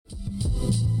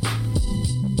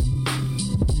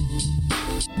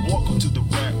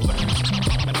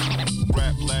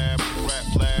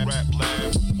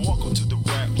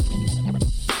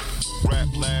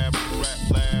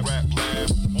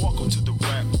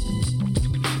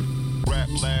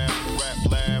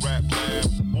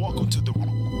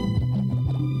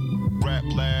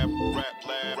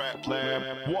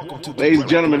Welcome to the Ladies and Rap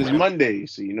gentlemen, it's Lab. Monday,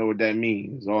 so you know what that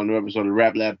means. On the episode of the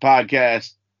Rap Lab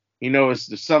podcast. You know it's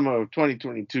the summer of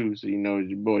 2022, so you know it's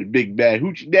your boy Big Bad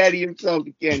Hoochie Daddy himself,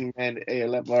 the Candyman, the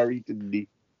ALFRE to the D.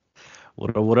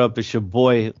 What up, what up? It's your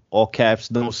boy, all caps,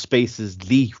 no spaces,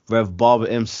 Lee, Rev Barber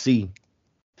MC.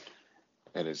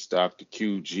 And it's Dr.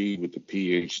 QG with the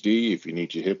PhD. If you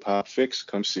need your hip hop fix,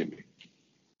 come see me.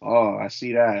 Oh, I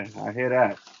see that. I hear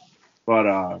that. But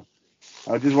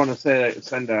I just want to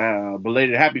send a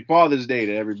belated Happy Father's Day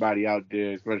to everybody out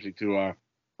there, especially to our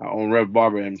own Rev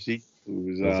Barber MC,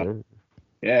 who's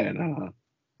yeah. And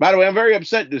by the way, I'm very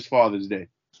upset this Father's Day.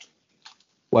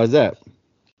 Why is that?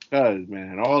 Cause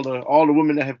man, all the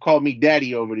women that have called me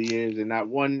daddy over the years, and not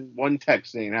one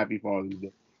text saying Happy Father's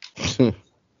Day.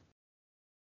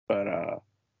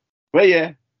 But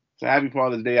yeah, so Happy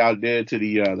Father's Day out there to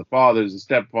the fathers,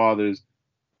 the stepfathers,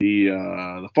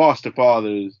 the foster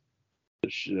fathers,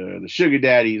 the sugar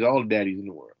daddies, all the daddies in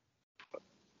the world.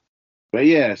 But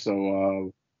yeah,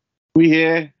 so we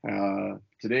here.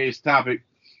 Today's topic.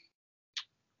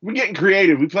 We're getting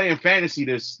creative. We're playing fantasy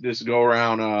this go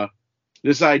around.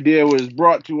 This idea was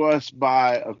brought to us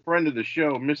by a friend of the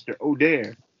show, Mr.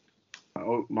 O'Dare.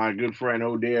 My good friend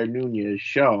O'Dare Nunez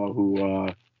Shaw, who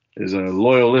is a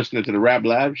loyal listener to the Rap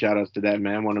Lab. Shout outs to that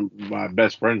man, one of my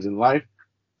best friends in life.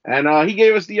 And he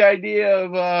gave us the idea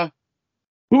of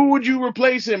who would you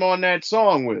replace him on that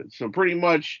song with? So pretty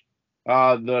much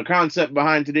the concept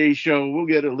behind today's show, we'll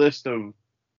get a list of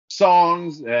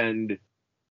songs and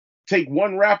take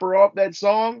one rapper off that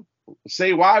song,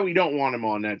 say why we don't want him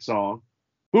on that song.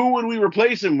 Who would we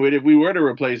replace him with if we were to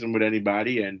replace him with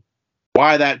anybody, and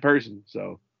why that person?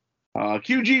 So,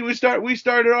 QG, we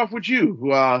started off with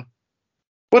you.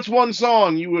 What's one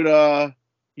song you would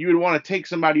want to take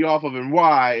somebody off of, and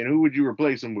why? And who would you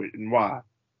replace him with, and why?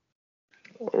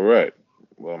 All right.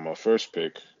 Well, my first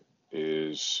pick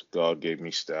is God Gave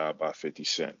Me Style by 50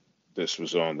 Cent. This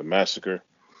was on The Massacre.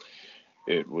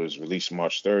 It was released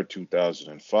March 3rd,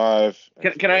 2005.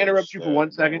 Can I interrupt you for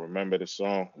 1 second? Remember the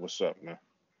song? What's up, man?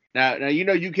 Now you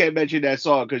know you can't mention that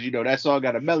song because you know that song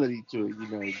got a melody to it. You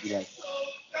know,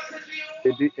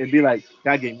 it'd be like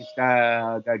God gave me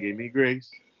style, God gave me grace.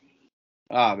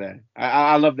 Ah man,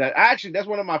 I love that. Actually, that's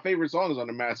one of my favorite songs on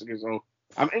The Massacre. So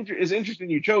it's interesting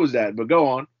you chose that. But go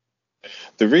on.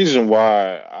 The reason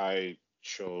why I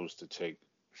chose to take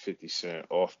 50 Cent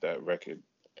off that record,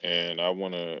 and I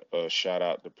want to shout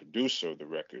out the producer of the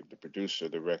record. The producer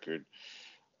of the record,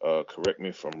 correct me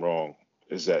if I'm wrong,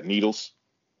 is that Needles?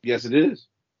 Yes, it is.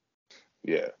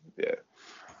 Yeah.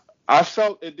 I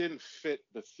felt it didn't fit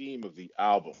the theme of the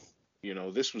album. You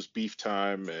know, this was Beef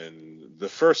Time, and the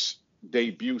first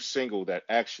debut single that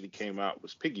actually came out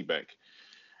was Piggy Bank.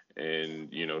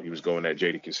 And, you know, he was going at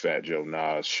Jadakiss, Fat Joe,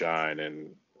 Nas, Shine,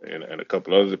 and a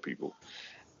couple other people.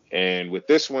 And with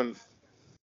this one,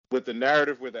 with the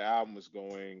narrative where the album was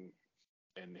going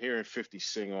and hearing 50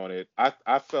 sing on it,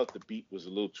 I felt the beat was a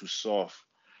little too soft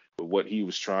with what he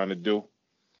was trying to do.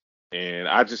 And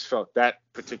I just felt that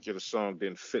particular song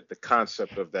didn't fit the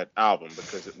concept of that album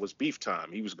because it was Beef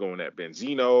Time. He was going at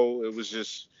Benzino. It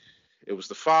was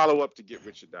the follow up to Get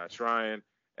Rich or Die Trying.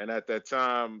 And at that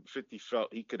time, 50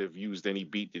 felt he could have used any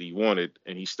beat that he wanted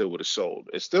and he still would have sold.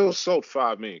 It still sold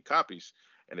 5 million copies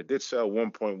and it did sell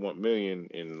 1.1 million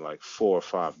in like 4 or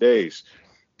 5 days.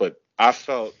 But I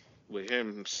felt with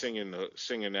him singing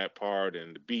that part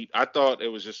and the beat, I thought it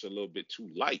was just a little bit too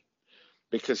light.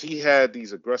 Because he had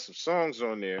these aggressive songs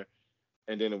on there,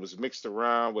 and then it was mixed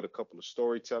around with a couple of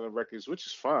storytelling records, which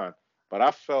is fine. But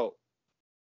I felt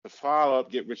the follow up,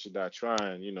 Get Rich or Die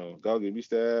Trying, you know, Go Give Me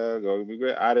Style, Go Give Me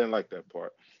Great. I didn't like that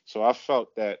part. So I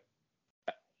felt that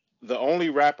the only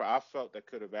rapper I felt that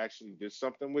could have actually did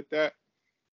something with that,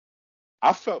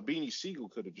 I felt Beanie Siegel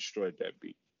could have destroyed that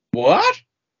beat. What?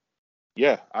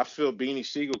 Yeah, I feel Beanie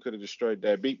Siegel could have destroyed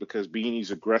that beat because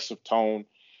Beanie's aggressive tone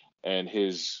and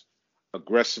his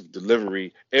aggressive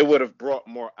delivery, it would have brought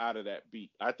more out of that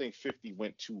beat. I think 50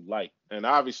 went too light. And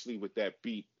obviously with that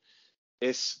beat,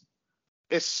 it's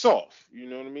soft. You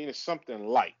know what I mean? It's something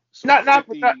light. So Not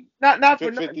 50, for not for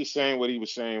 50 nothing. saying what he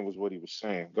was saying was what he was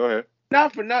saying. Go ahead.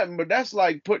 Not for nothing, but that's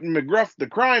like putting McGruff the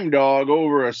crime dog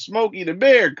over a Smokey the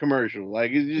Bear commercial.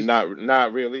 Like it's just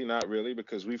Not really,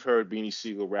 because we've heard Beanie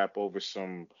Siegel rap over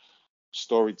some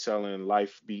storytelling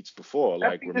life beats before.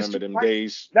 that Like beat is remember too them light.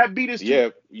 days? That beat is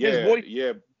too. His voice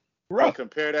Yeah. rough.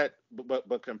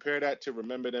 But compare that to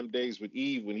Remember Them Days with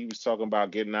Eve when he was talking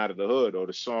about getting out of the hood, or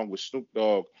the song with Snoop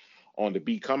Dogg on the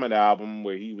Becoming album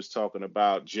where he was talking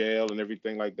about jail and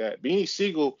everything like that. Beanie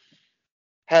Siegel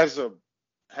has a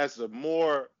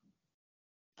more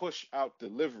push out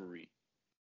delivery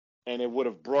and it would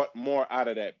have brought more out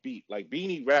of that beat. Like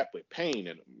Beanie rap with pain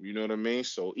in him, you know what I mean?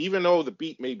 So even though the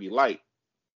beat may be light,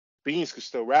 Beans could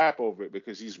still rap over it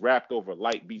because he's rapped over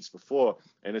light beats before,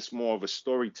 and it's more of a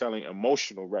storytelling,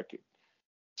 emotional record.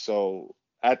 So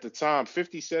at the time,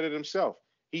 50 said it himself.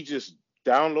 He just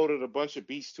downloaded a bunch of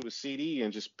beats to a CD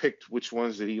and just picked which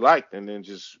ones that he liked and then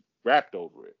just rapped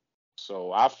over it.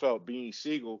 So I felt Beanie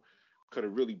Siegel could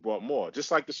have really brought more.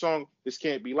 Just like the song This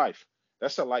Can't Be Life.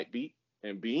 That's a light beat,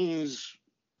 and Beans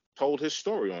told his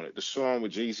story on it, the song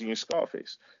with Jay-Z and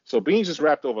Scarface. So Beans just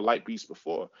rapped over light beats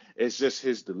before. It's just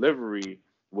his delivery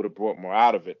would have brought more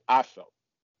out of it, I felt.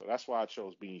 So that's why I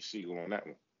chose Beanie Siegel on that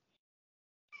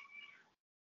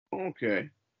one. Okay.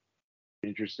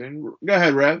 Interesting. Go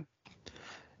ahead, Rev.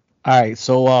 All right,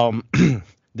 so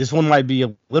this one might be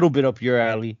a little bit up your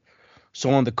alley. So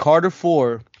on the Carter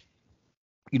 4,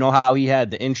 you know how he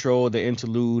had the intro, the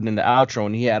interlude, and the outro,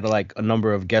 and he had like a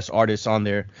number of guest artists on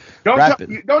there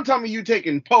rapping. Don't tell me you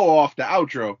taking Poe off the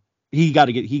outro. He got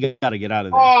to get out of Oh,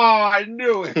 there. I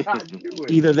knew it.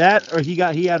 Either that or he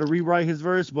had to rewrite his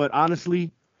verse, but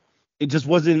honestly, it just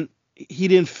wasn't. He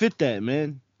didn't fit that,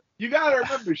 man. You gotta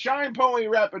remember, Shine Poe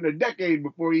ain't rapping a decade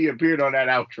before he appeared on that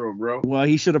outro, bro. Well,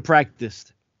 he should have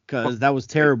practiced because that was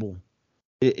terrible.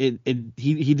 He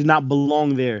did not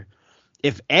belong there.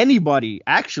 If anybody,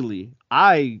 actually,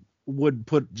 I would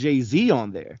put Jay-Z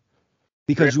on there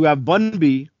because you have Bun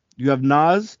B, you have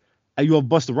Nas, and you have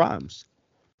Busta Rhymes.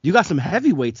 You got some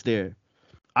heavyweights there.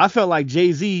 I felt like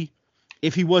Jay-Z,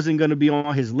 if he wasn't going to be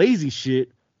on his lazy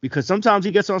shit, because sometimes he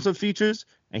gets on some features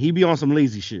and he be on some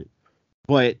lazy shit.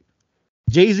 But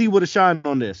Jay-Z would have shined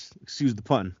on this. Excuse the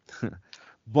pun.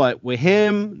 But with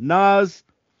him, Nas,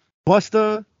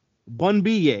 Busta, Bun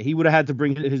B, yeah, he would have had to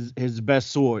bring his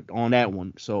best sword on that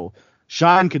one. So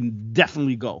Sean can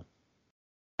definitely go.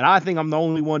 And I think I'm the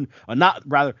only one, I'm not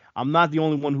the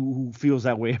only one who feels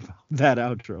that way about that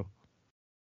outro.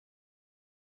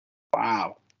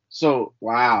 Wow. So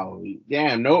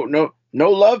damn, no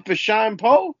love for Shine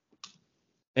Poe.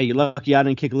 Hey, you're lucky I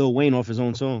didn't kick Lil Wayne off his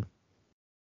own song.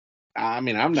 I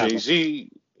mean, I'm not.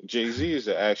 Jay-Z is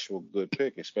an actual good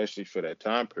pick, especially for that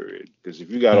time period. Because if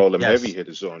you got all them heavy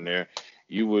hitters on there,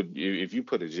 you would, if you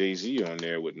put a Jay-Z on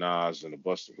there with Nas and the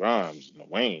Busta Rhymes and the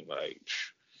Wayne, like,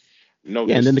 no,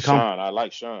 yeah, and then Sean, I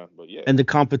like Sean, but yeah. And the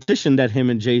competition that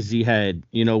him and Jay-Z had,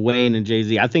 you know, Wayne and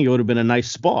Jay-Z, I think it would have been a nice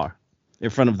spar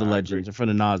in front of the legends, in front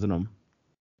of Nas and them.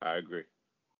 I agree.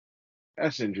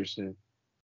 That's interesting.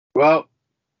 Well,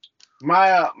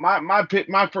 my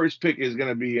first pick is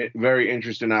gonna be very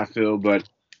interesting, I feel, but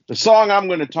the song I'm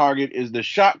gonna target is the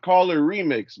Shot Caller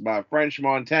remix by French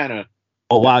Montana.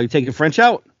 Oh wow, you taking French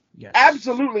out? Yes.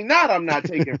 Absolutely not. I'm not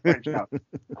taking French out.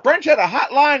 French had a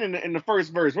hot line in the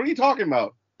first verse. What are you talking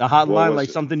about? The hot line, like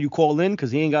something you call in,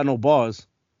 because he ain't got no bars.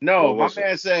 No, my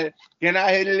man said, "Can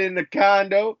I hit it in the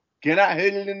condo? Can I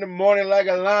hit it in the morning like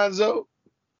Alonzo?"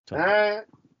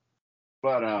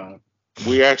 But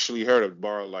we actually heard a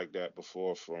bar like that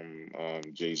before from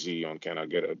Jay-Z on Can I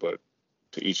Get It, but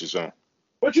to each his own.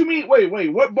 What you mean?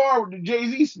 Wait, what bar did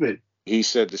Jay-Z spit? He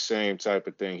said the same type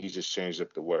of thing. He just changed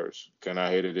up the words. Can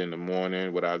I hit it in the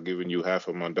morning without giving you half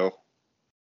of my dough?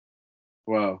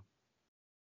 Well,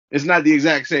 it's not the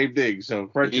exact same thing.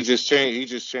 So he just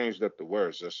changed up the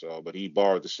words. That's all. But he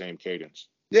borrowed the same cadence.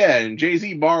 Yeah, and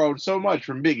Jay-Z borrowed so much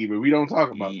from Biggie, but we don't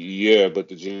talk about it. Yeah, but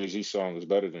the Jay-Z song is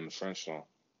better than the French song.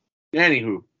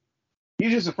 Anywho,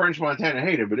 he's just a French Montana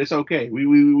hater, but it's okay.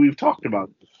 We've talked about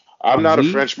it. I'm not a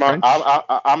French Montana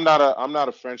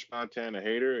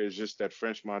hater. It's just that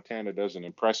French Montana doesn't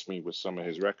impress me with some of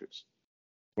his records.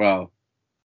 Well,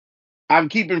 I'm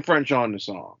keeping French on the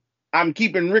song. I'm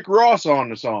keeping Rick Ross on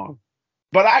the song.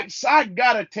 But I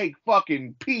gotta take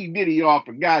fucking P. Diddy off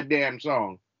a goddamn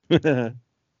song.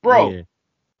 Bro, yeah.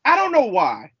 I don't know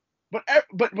why, but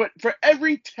for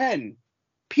every 10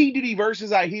 P. Diddy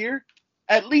verses I hear,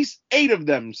 at least 8 of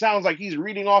them sounds like he's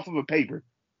reading off of a paper.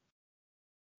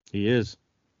 He is.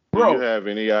 Bro, do you have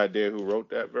any idea who wrote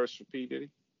that verse for P.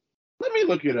 Diddy? Let me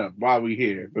look it up while we're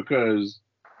here, because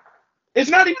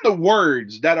it's not even the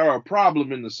words that are a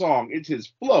problem in the song. It's his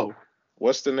flow.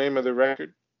 What's the name of the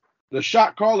record? The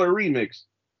Shot Caller remix.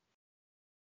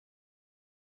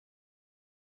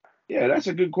 Yeah, that's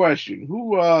a good question.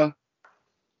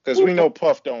 Because we know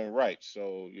Puff don't write,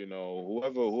 so you know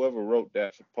whoever wrote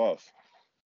that for Puff,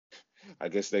 I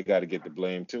guess they got to get the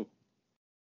blame too.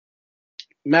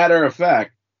 Matter of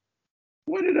fact,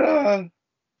 what did It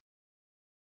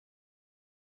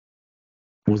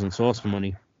wasn't Sauce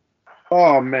Money.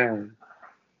 Oh man.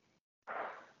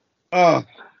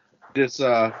 This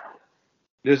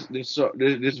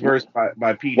this verse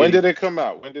by P When Diddy. did it come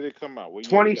out? When did it come out? What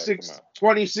year did that come 26, out?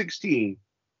 2016.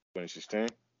 2016.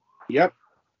 Yep,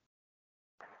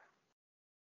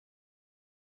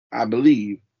 I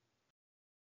believe.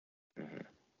 Mhm.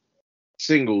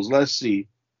 Singles. Let's see.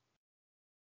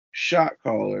 Shot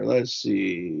caller. Let's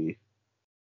see.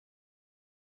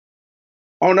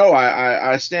 Oh no,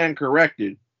 I stand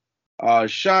corrected.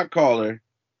 Shot caller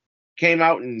came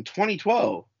out in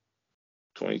 2012.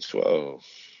 2012.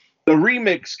 The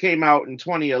remix came out in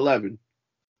 2011.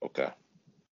 Okay.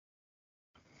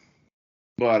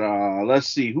 But let's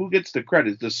see who gets the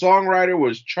credits. The songwriter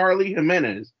was Charlie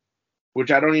Jimenez, which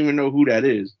I don't even know who that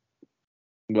is.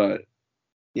 But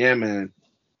yeah, man.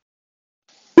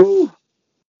 Whew.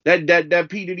 That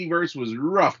P Diddy verse was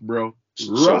rough, bro.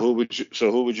 So Rough. who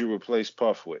would you replace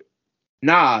Puff with?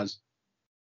 Nas.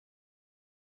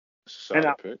 And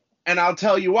Solid pick. I'll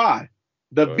tell you why.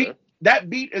 The Go beat ahead. that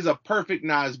beat is a perfect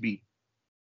Nas beat.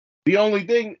 The only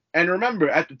thing, and remember,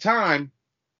 at the time,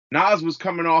 Nas was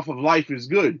coming off of Life is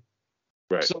Good.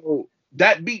 Right. So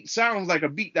that beat sounds like a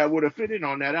beat that would have fit in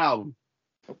on that album.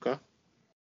 Okay.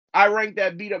 I rank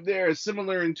that beat up there as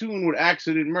similar in tune with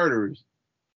Accident Murderers.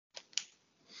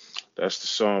 That's the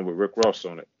song with Rick Ross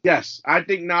on it. Yes, I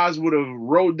think Nas would have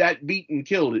rode that beat and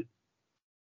killed it.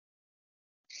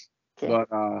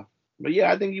 Okay. But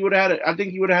yeah, I think he would have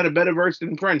had a better verse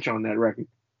than French on that record.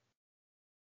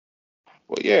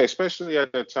 Well, yeah, especially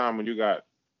at that time when you got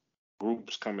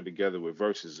groups coming together with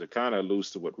verses. It kind of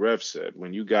alludes to what Rev said.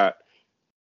 When you got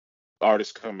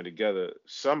artists coming together,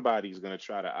 somebody's gonna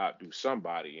try to outdo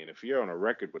somebody. And if you're on a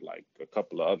record with like a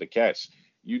couple of other cats,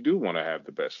 you do want to have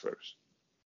the best verse.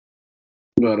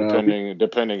 But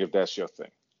Depending if that's your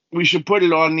thing. we should put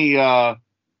it on the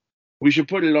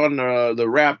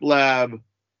Rap Lab.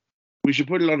 We should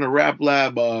put it on the Rap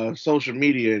Lab social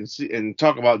media and see and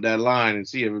talk about that line and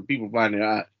see if people find it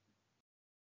hot.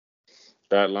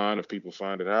 That line, if people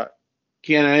find it hot.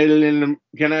 Can I hit it in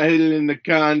the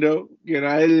condo? Can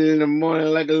I hit it in the morning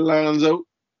like Alonzo?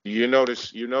 You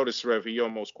notice, Rev, he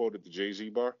almost quoted the Jay-Z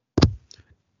bar.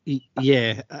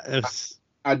 Yeah,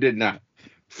 I did not. You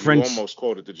French. almost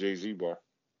quoted the Jay-Z bar.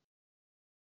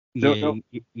 Yeah, No.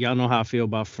 y'all know how I feel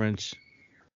about French.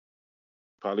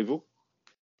 Parlez-vous?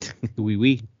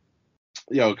 Oui.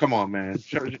 Yo, come on, man.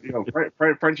 Yo,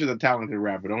 French is a talented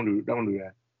rapper. Don't do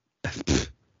that.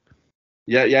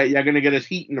 Yeah, you're gonna get us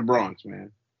heat in the Bronx,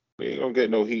 man. We ain't gonna get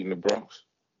no heat in the Bronx.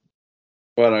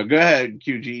 But go ahead,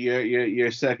 QG.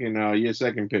 Your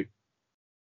second pick.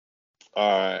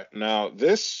 All right. Now,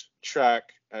 this track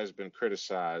has been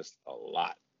criticized a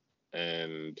lot.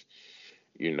 And,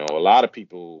 a lot of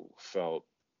people felt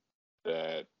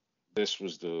that this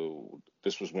was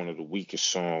one of the weakest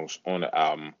songs on the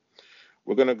album.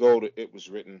 We're gonna go to It Was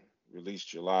Written, released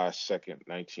July 2nd,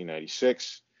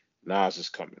 1996. Nas Is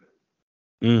Coming.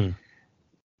 Mm.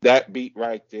 That beat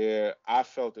right there, I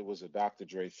felt it was a Dr.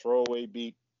 Dre throwaway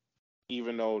beat.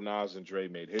 Even though Nas and Dre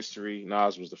made history,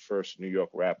 Nas was the first New York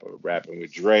rapper rapping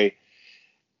with Dre.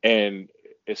 And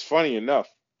it's funny enough,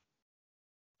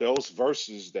 those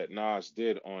verses that Nas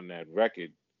did on that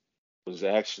record was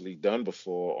actually done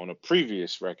before on a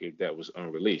previous record that was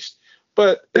unreleased.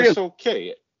 But Really? it's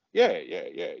okay.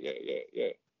 Yeah.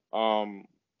 Um,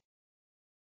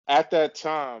 at that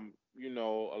time, a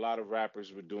lot of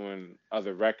rappers were doing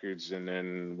other records, and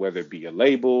then whether it be a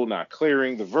label not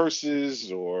clearing the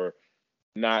verses or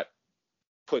not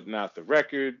putting out the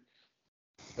record,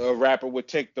 a rapper would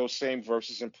take those same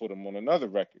verses and put them on another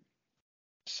record.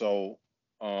 So,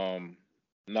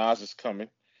 Nas Is Coming,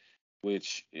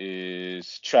 which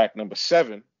is track number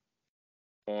 7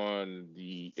 on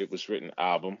the It Was Written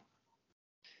album.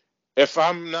 If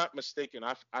I'm not mistaken,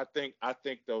 I think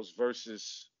those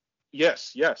verses.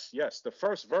 Yes. The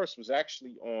first verse was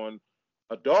actually on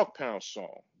a Dog Pound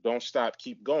song, "Don't Stop,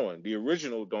 Keep Going." The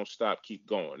original "Don't Stop, Keep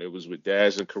Going." It was with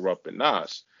Daz and Corrupt and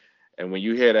Nas. And when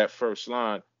you hear that first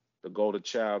line, "The Golden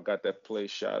Child got that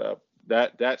place shot up,"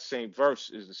 that same verse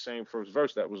is the same first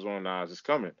verse that was on Nas Is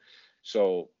Coming.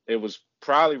 So it was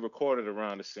probably recorded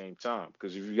around the same time.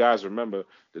 Because if you guys remember,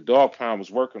 the Dog Pound was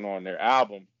working on their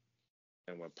album,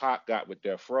 and when Pac got with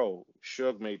Death Row,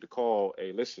 Suge made the call,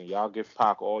 "Hey, listen, y'all give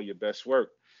Pac all your best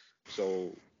work."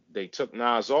 So they took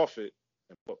Nas off it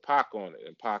and put Pac on it,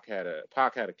 and Pac had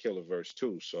a killer verse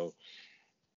too. So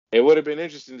it would have been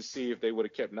interesting to see if they would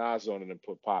have kept Nas on it and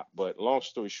put Pac. But long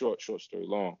story short, short story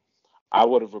long, I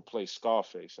would have replaced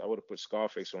Scarface. I would have put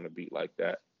Scarface on a beat like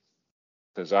that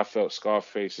because I felt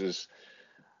Scarface's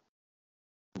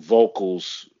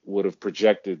vocals would have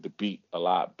projected the beat a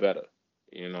lot better.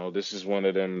 This is one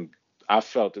of them I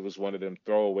felt it was one of them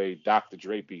throwaway Dr.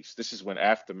 Dre beats. This is when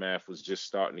Aftermath was just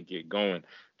starting to get going.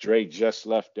 Dre just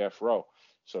left Death Row.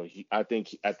 So I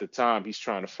think at the time he's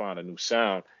trying to find a new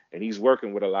sound, and he's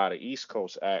working with a lot of East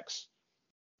Coast acts.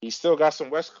 He's still got some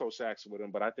West Coast acts with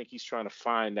him, but I think he's trying to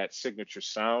find that signature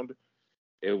sound.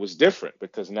 It was different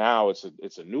because now it's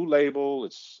a new label.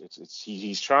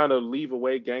 He's trying to leave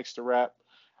away gangster rap.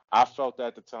 I felt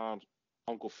at the time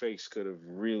Uncle Face could have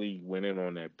really went in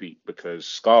on that beat because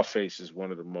Scarface is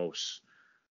one of the most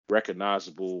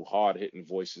recognizable, hard-hitting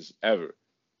voices ever.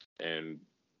 And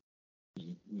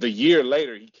the year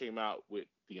later, he came out with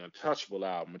the Untouchable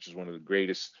album, which is one of the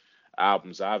greatest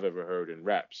albums I've ever heard in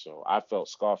rap. So I felt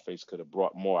Scarface could have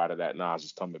brought more out of that Nas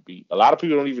Is Coming beat. A lot of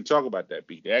people don't even talk about that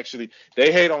beat.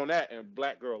 They hate on that and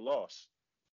Black Girl Lost.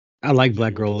 I like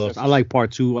Black Girl Lost. I like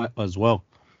part 2 as well.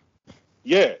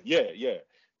 Yeah.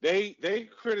 They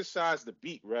criticize the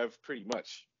beat, Rev, pretty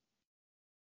much.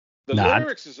 The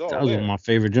lyrics is all there. That was one of my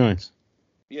favorite joints.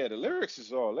 Yeah, the lyrics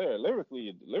is all there.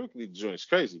 Lyrically, the joint is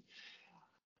crazy.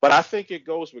 But I think it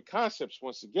goes with concepts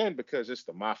once again because it's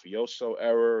the mafioso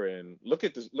era, and look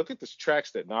at this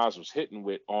tracks that Nas was hitting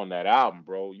with on that album,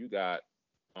 bro. You got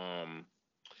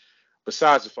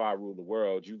besides If I Rule the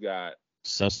World, you got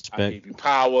Suspect, I Gave You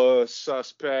Power,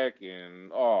 Suspect,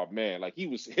 and oh man, like he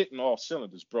was hitting all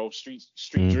cylinders, bro. Street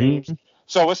Dreams.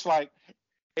 So it's like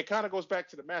it kind of goes back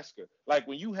to the Massacre. Like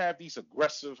when you have these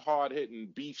aggressive,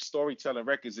 hard-hitting beef storytelling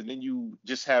records, and then you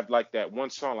just have like that one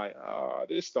song, like,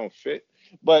 this don't fit.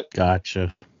 But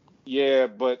gotcha. Yeah,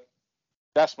 but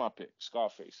that's my pick,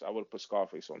 Scarface. I would have put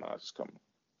Scarface on Nas Is Coming.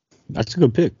 That's a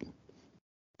good pick.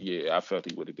 Yeah, I felt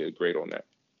he would have did great on that.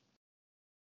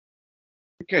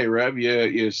 Okay, Rev,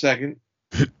 you're second.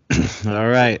 All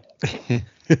right.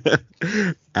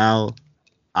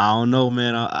 I don't know,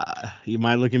 man. You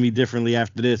might look at me differently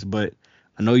after this, but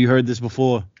I know you heard this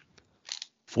before.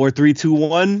 4, 3, 2,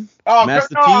 1. Oh,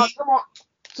 Master P. Come on.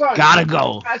 Son, gotta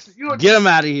go. Get him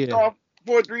out of here.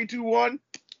 4, 3, 2, 1.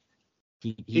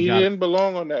 He didn't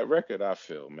belong on that record, I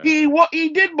feel, man. He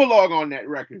did belong on that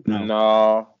record.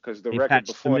 No, because the record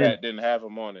before that didn't have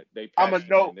him on it. I'm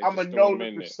a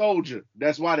no soldier.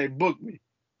 That's why they booked me.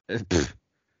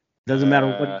 Doesn't matter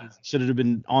what it should have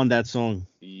been on that song.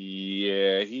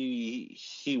 Yeah,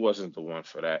 he wasn't the one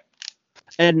for that.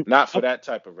 And not for that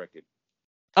type of record.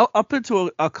 Up until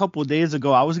a couple of days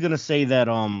ago, I was gonna say that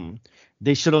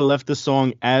they should have left the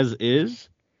song as is.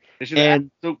 They should have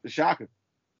the Shocker.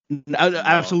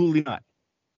 Absolutely not.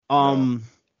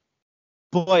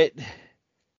 But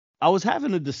I was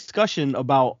having a discussion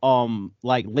about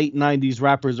like late 90s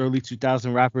rappers, early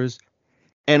 2000 rappers,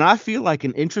 and I feel like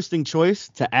an interesting choice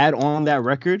to add on that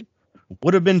record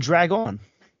would have been Drag On.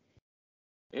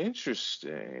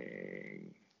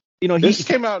 Interesting. You know, this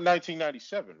came out in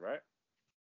 1997, right?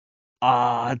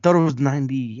 I thought it was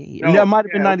 98. No, it might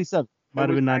have been 97. Might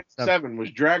have been 97. Was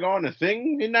Drag On a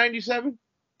thing in 97?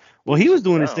 Well, he was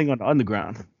doing his thing on the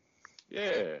underground.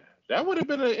 Yeah, that would have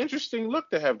been an interesting look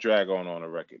to have Drag On a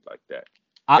record like that,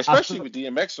 especially with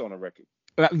DMX on a record.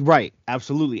 Right,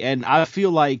 absolutely. And I feel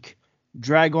like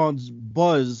Drag On's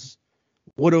buzz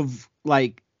would have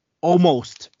like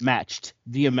almost matched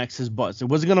DMX's buzz. It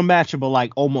wasn't gonna match it, but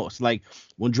like almost. Like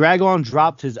when Drag On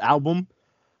dropped his album,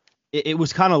 it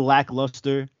was kind of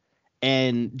lackluster,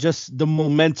 and just the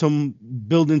momentum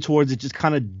building towards it just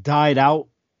kind of died out.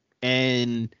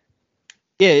 And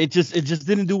yeah, it just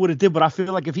didn't do what it did. But I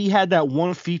feel like if he had that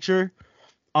one feature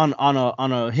on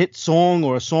a hit song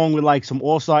or a song with like some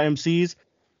all-star MCs,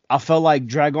 I felt like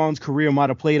Drag On's career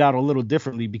might have played out a little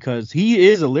differently because he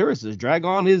is a lyricist. Drag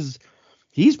On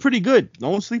he's pretty good.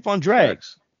 Don't sleep on Drag.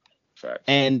 Facts.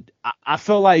 And I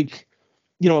felt like,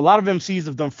 you know, a lot of MCs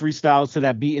have done freestyles to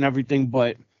that beat and everything,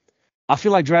 but I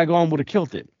feel like Drag On would have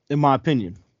killed it, in my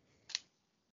opinion.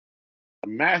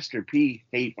 Master P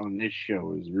hate on this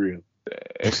show is real.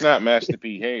 It's not Master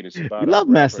P hate. It's about a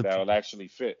record that will actually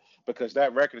fit, because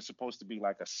that record is supposed to be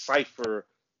like a cipher,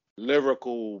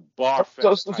 lyrical bar.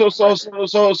 So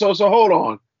hold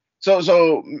on.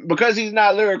 So because he's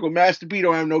not lyrical, Master P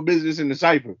don't have no business in the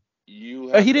cipher. He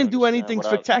didn't do anything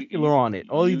spectacular on it.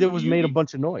 All he did was made a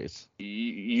bunch of noise.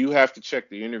 You have to check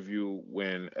the interview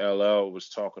when LL was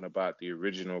talking about the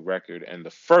original record and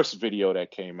the first video that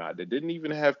came out that didn't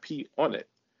even have P on it.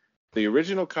 The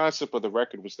original concept of the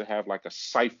record was to have like a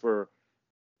cipher,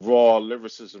 raw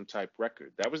lyricism type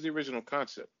record. That was the original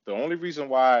concept. The only reason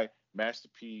why Master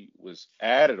P was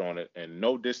added on it, and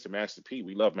no diss to Master P,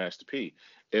 we love Master P,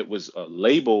 it was a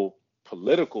label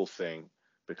political thing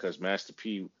because Master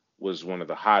P was one of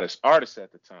the hottest artists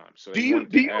at the time. So do you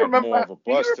remember more of a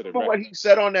buzz to the record. What he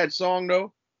said on that song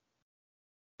though?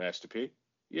 Master P?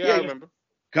 Yeah, I remember.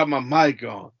 Got my mic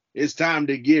on. It's time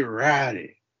to get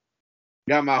rowdy.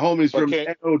 Got my homies But from can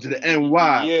the NO to the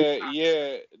NY.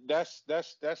 yeah,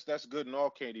 that's good and all,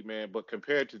 Candy Man. But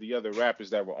compared to the other rappers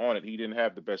that were on it, he didn't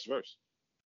have the best verse.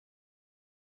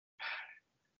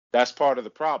 That's part of the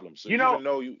problem. So You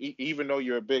know, even though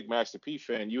you're a big Master P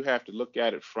fan, you have to look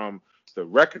at it from the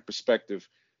record perspective.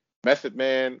 Method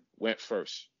Man went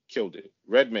first, killed it.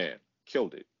 Redman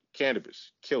killed it.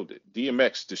 Cannabis killed it.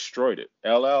 DMX destroyed it.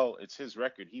 LL, it's his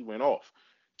record. He went off.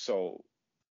 So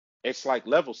it's like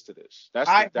levels to this. That's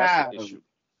the issue.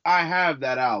 I have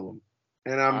that album,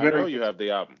 and I know you have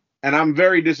the album. I'm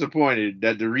very disappointed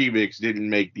that the remix didn't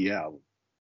make the album.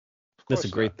 That's a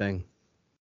great thing.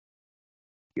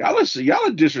 Y'all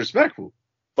are disrespectful.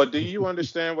 But do you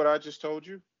understand what I just told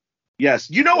you? Yes.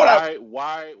 You know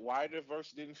why the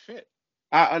verse didn't fit?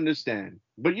 I understand.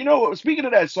 But you know what? Speaking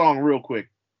of that song real quick,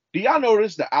 do y'all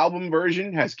notice the album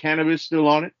version has Cannabis still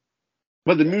on it?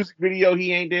 But the music video,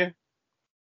 he ain't there?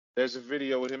 There's a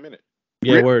video with him in it.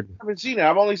 Yeah, really? word. I haven't seen it.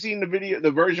 I've only seen the video,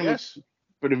 the version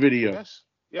for the video.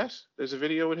 Yes. There's a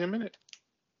video with him in it.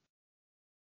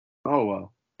 Oh,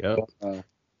 well. Yeah.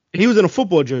 He was in a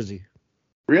football jersey.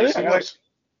 Really? Yes,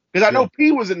 because I know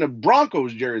P was in the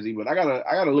Broncos jersey, but I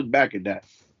gotta look back at that.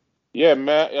 Yeah,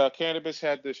 man. Cannabis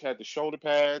had the shoulder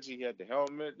pads. He had the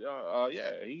helmet.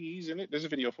 Yeah, he's in it. There's a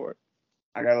video for it.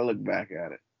 I gotta look back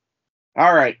at it.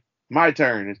 All right, my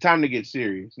turn. It's time to get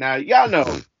serious. Now, y'all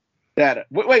know that.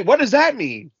 Wait, what does that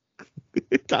mean?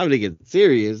 Time to get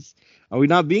serious. Are we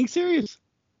not being serious?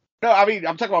 No, I mean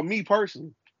I'm talking about me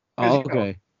personally. Oh,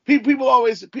 okay. People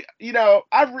always, I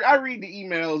read the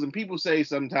emails and people say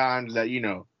sometimes that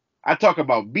I talk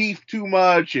about beef too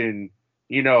much, and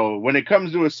when it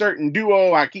comes to a certain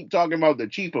duo, I keep talking about the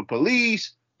chief of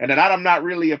police, and that I'm not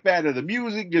really a fan of the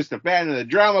music, just a fan of the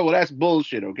drama. Well, that's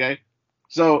bullshit, okay?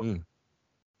 So,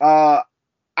 I'm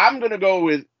gonna go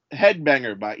with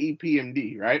Headbanger by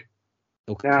EPMD, right?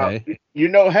 Okay.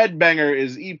 Now, Headbanger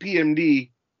is EPMD,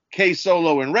 K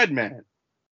Solo, and Redman.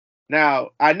 Now,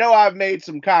 I know I've made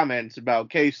some comments about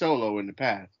K Solo in the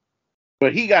past,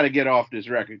 but he got to get off this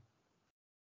record.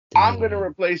 I'm going to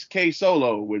replace K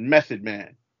Solo with Method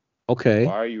Man. Okay.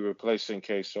 Why are you replacing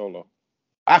K Solo?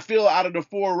 I feel out of the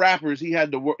four rappers, he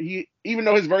had even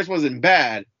though his verse wasn't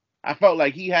bad, I felt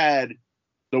like he had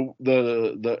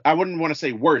the I wouldn't want to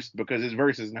say worst because his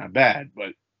verse is not bad,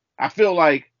 but I feel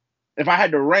like if I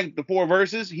had to rank the four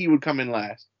verses, he would come in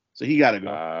last. So he got to go.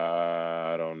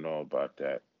 I don't know about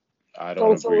that. I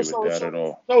don't agree with that at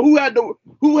all. So who had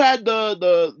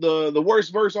the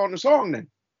worst verse on the song then?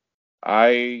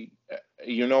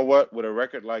 You know what? With a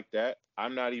record like that,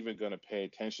 I'm not even going to pay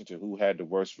attention to who had the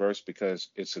worst verse because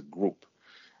it's a group.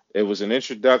 It was an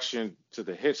introduction to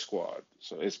the Hit Squad,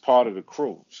 so it's part of the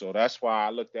crew. So that's why I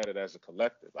looked at it as a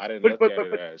collective. I didn't look at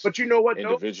it as but you know what?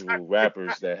 Individual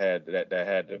rappers that had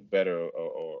the better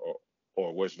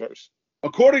or worse verse.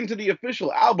 According to the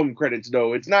official album credits,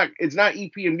 though, it's not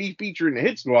EPMD featuring the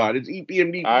Hit Squad. It's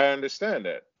EPMD. I understand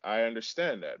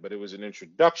that, but it was an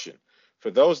introduction.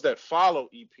 For those that follow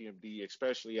EPMD,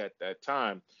 especially at that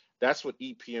time, that's what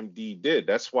EPMD did.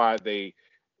 That's why they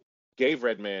gave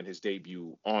Redman his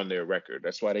debut on their record.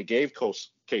 That's why they gave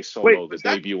K Solo the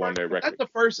debut on their record. That's the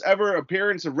first ever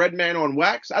appearance of Redman on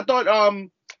Wax. I thought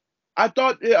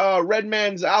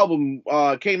Redman's album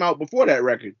came out before that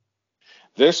record.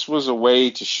 This was a way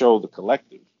to show the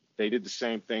collective. They did the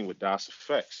same thing with Das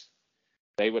EFX.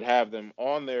 They would have them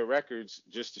on their records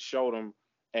just to show them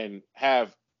and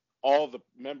have all the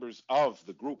members of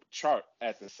the group chart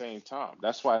at the same time.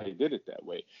 That's why they did it that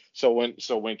way. So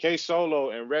when K Solo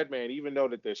and Redman, even though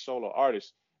that they're solo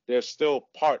artists, they're still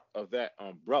part of that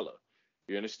umbrella.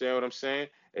 You understand what I'm saying?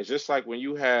 It's just like when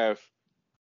you have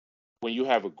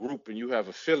a group and you have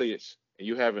affiliates and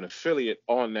you have an affiliate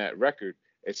on that record,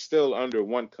 it's still under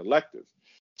one collective.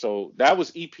 So that was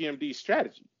EPMD's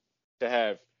strategy to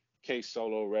have K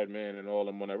Solo, Redman, and all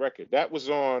them on that record. That was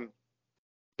on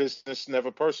Business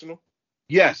Never Personal.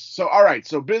 Yes. So all right.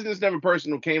 So Business Never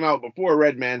Personal came out before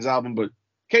Redman's album, but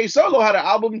K Solo had an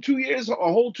album a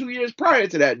whole 2 years prior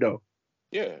to that, though.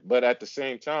 Yeah, but at the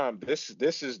same time, this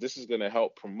is going to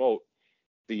help promote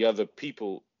the other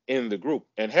people in the group.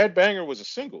 And Headbanger was a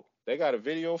single. They got a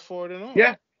video for it and all.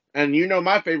 Yeah. And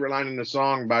my favorite line in the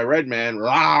song by Redman,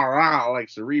 rah, rah, like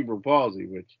cerebral palsy,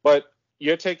 But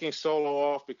you're taking Solo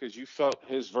off because you felt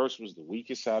his verse was the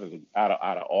weakest out of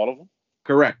all of them?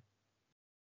 Correct.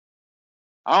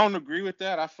 I don't agree with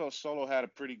that. I felt Solo had a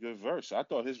pretty good verse. I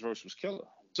thought his verse was killer.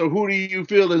 So who do you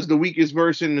feel is the weakest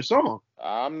verse in the song?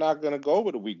 I'm not going to go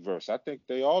with a weak verse. I think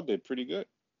they all did pretty good.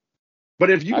 But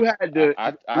if you had to,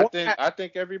 I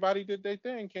think everybody did their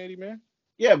thing, Candyman.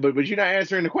 yeah, but you're not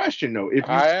answering the question though.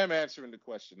 I am answering the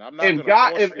question. I'm not if gonna God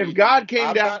force feed. if God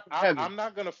came down from heaven, I'm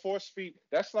not gonna force feed.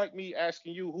 That's like me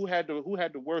asking you who had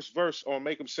the worst verse on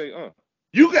Make 'Em Say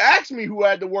you could ask me who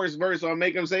had the worst verse on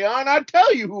Make 'Em Say and I'll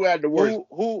tell you who had the worst.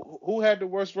 Who had the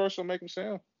worst verse on Make 'Em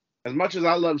Say As much as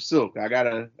I love Silk, I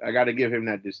gotta give him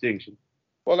that distinction.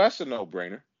 Well, that's a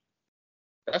no-brainer.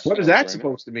 What is that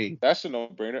supposed to mean? That's a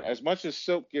no-brainer. As much as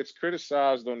Silk gets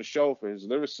criticized on the show for his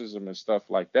lyricism and stuff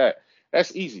like that,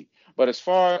 that's easy. But as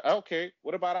far, okay,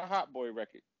 what about a Hot Boy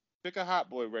record? Pick a Hot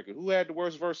Boy record. Who had the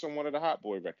worst verse on one of the Hot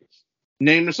Boy records?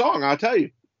 Name the song, I'll tell you.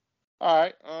 All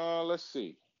right, let's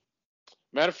see.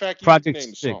 Matter of fact, you Project can name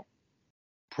the 6. song.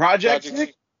 Project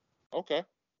 6? Okay.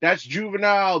 That's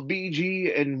Juvenile,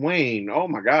 BG, and Wayne. Oh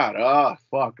my God. Oh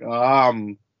fuck.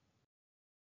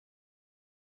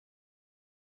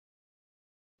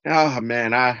 Oh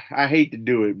man, I hate to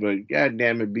do it, but god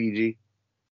damn it, BG.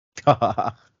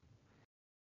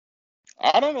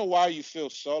 I don't know why you feel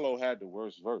Solo had the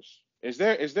worst verse. Is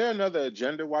there another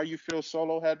agenda why you feel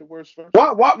Solo had the worst verse?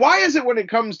 Why is it when it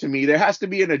comes to me there has to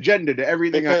be an agenda to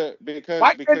everything? Why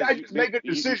can't I just make a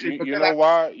decision? You know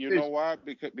why? You know why?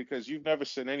 Because you've never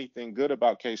said anything good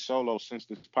about K Solo since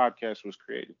this podcast was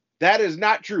created. That is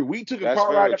not true. We took a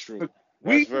car ride.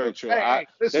 That's very true.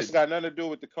 This got nothing to do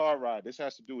with the car ride. This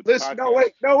has to do with the podcast.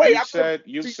 No wait.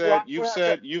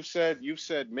 You've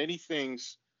said many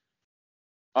things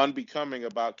unbecoming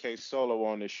about K Solo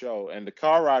on this show, and the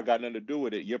car ride got nothing to do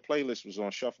with it. Your playlist was on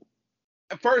shuffle.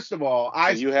 First of all,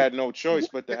 you had no choice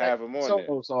but to have him on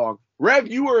Solo song. Rev,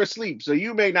 you were asleep, so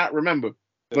you may not remember.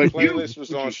 The playlist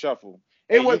was on shuffle.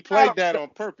 You played that on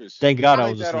purpose. Thank God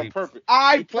I was asleep. On purpose.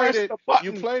 I played it.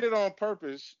 You played it on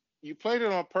purpose. You played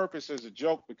it on purpose as a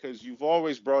joke because you've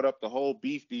always brought up the whole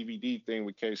beef DVD thing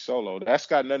with K Solo. That's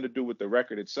got nothing to do with the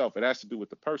record itself. It has to do with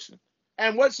the person.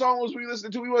 And what song was we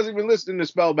listening to? We wasn't even listening to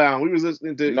Spellbound. We was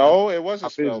listening to. No, it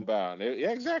wasn't Spellbound.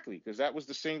 Yeah, exactly, because that was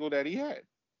the single that he had.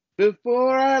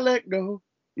 Before I let go,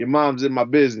 your mom's in my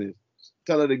business.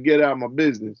 Tell her to get out of my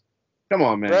business. Come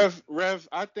on, man. Rev,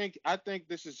 I think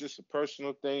this is just a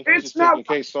personal thing. He's just taking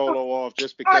K Solo off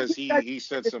just because he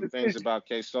said some things about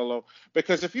K Solo.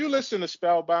 Because if you listen to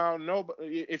Spellbound,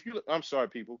 I'm sorry,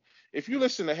 people. If you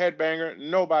listen to Headbanger,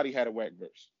 nobody had a whack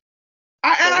verse.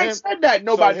 I said that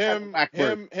nobody.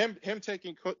 So him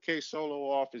taking K Solo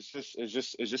off is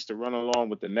just to run along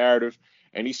with the narrative,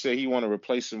 and he said he want to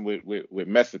replace him with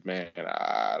Method Man. And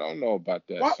I don't know about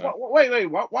that. Wait.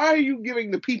 Why are you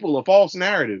giving the people a false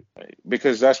narrative?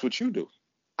 Because that's what you do.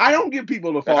 I don't give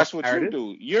people a false narrative. That's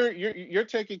what you do. You're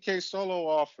taking K Solo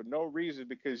off for no reason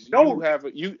because you have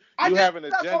an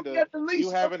agenda.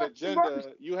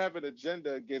 You have an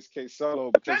agenda against K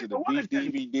Solo because of the beef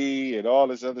DVD and all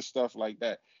this other stuff like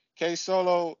that. K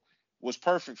Solo was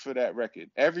perfect for that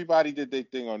record. Everybody did their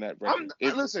thing on that record.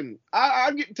 Listen,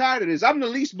 I'm getting tired of this. I'm the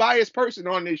least biased person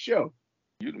on this show.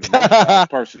 You're the most biased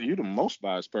person. You're the most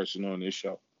biased person on this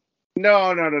show.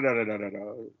 No.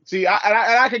 See,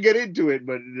 I could get into it,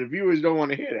 but the viewers don't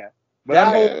want to hear that. But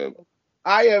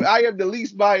I am the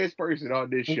least biased person on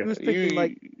this show. You was picking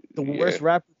like the worst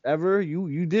rappers ever.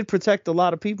 You did protect a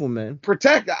lot of people, man.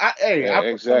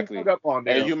 Exactly. Up on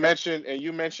there. And you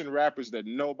mentioned rappers that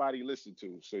nobody listened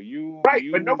to. So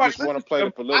but nobody just want to play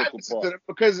the political part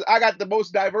because I got the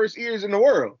most diverse ears in the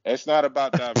world. It's not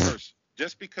about diverse.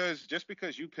 Just because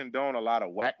you condone a lot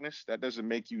of whackness, that doesn't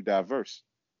make you diverse.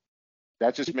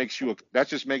 That just makes you a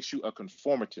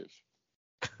conformative.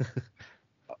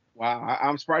 Wow,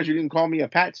 I'm surprised you didn't call me a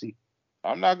patsy.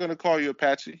 I'm not gonna call you a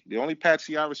patsy. The only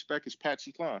patsy I respect is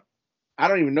Patsy Cline. I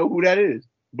don't even know who that is,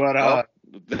 but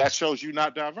that shows you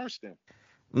not diverse then.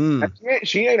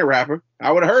 She ain't a rapper.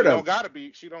 I would have heard of.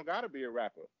 She don't gotta be a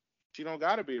rapper. She don't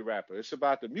gotta be a rapper. It's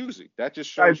about the music. That just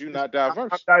shows you not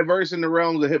diverse. I'm diverse in the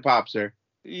realms of hip hop, sir.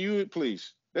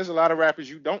 Please. There's a lot of rappers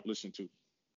you don't listen to.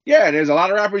 Yeah, there's a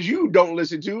lot of rappers you don't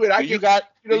listen to, and do you got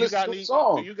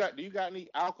any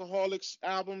Alcoholics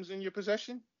albums in your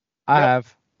possession? I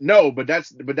have. No, but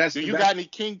that's. Do you got any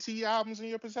King T albums in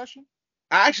your possession?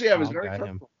 I actually have his very first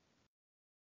one.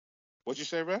 What'd you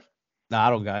say, Rev? Nah, I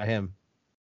don't got him.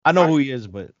 I know who he is,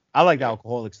 but I like the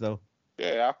Alcoholics though.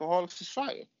 Yeah, Alcoholics is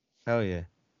fire. Hell yeah.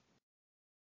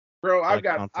 Bro, I've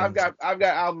got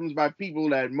albums by people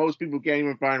that most people can't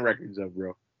even find records of,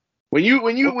 bro. When you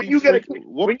get a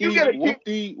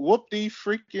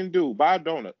freaking do, buy a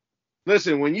donut.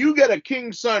 Listen, when you get a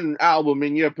King Son album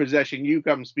in your possession, you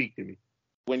come speak to me.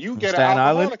 When you get an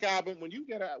alcoholic album, when you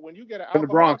get an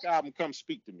alcoholic album, come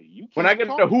speak to me. When I get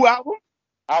the Who album?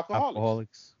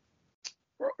 Alcoholics.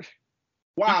 Bro.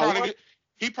 Wow.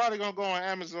 He probably gonna go on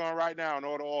Amazon right now and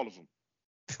order all of them.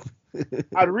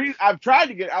 I've tried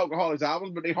to get Alcoholics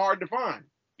albums, but they're hard to find.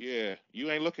 Yeah,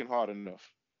 you ain't looking hard enough.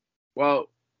 Well,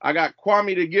 I got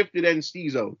Kwame the Gifted and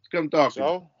Schizo. Come talk to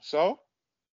me. So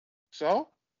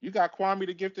you got Kwame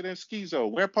the Gifted and Schizo.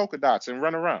 Wear polka dots and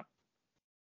run around.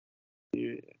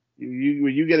 Yeah.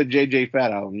 When you get a JJ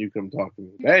Fat album, you come talk to me.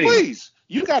 But anyway, Please,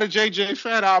 you got a JJ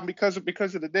Fat album because of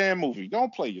the damn movie.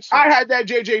 Don't play yourself. I had that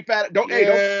JJ Fat. Don't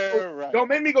right. don't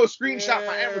make me go screenshot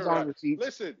my Amazon receipt.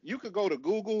 Listen, you could go to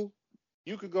Google,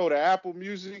 you could go to Apple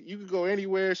Music, you could go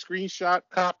anywhere, screenshot,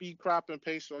 copy, crop, and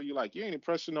paste all you like. You ain't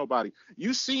impressing nobody.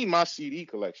 You seen my CD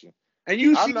collection, and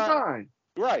you see mine,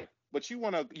 right? But you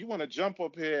wanna jump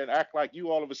up here and act like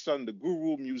you all of a sudden the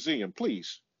Guru Museum,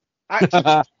 please.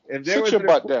 If there was your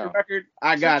butt down. Record,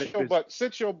 I got it.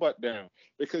 Sit your butt down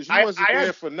because you wasn't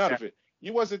there for none of it.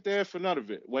 You wasn't there for none of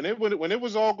it. When it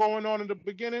was all going on in the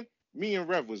beginning, me and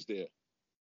Rev was there.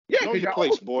 Yeah, know your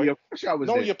place, boy.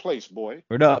 Know your place, boy.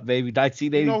 Word up, baby.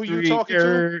 1983. You know who you talking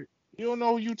to? You don't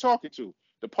know who you talking to.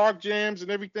 The park jams and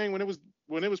everything when it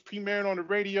was premiering on the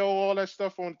radio, all that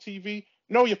stuff on TV.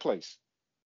 Know your place.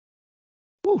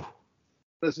 Whew.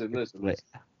 Listen.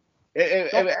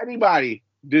 If anybody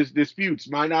disputes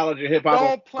my knowledge of hip hop,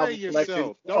 don't play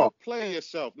yourself. Don't play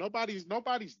yourself. Nobody's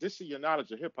dissing your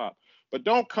knowledge of hip hop. But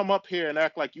don't come up here and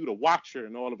act like you the watcher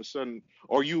and all of a sudden,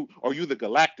 or you the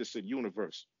Galactus of the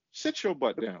universe. Sit your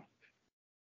butt down.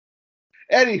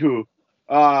 Anywho,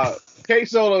 K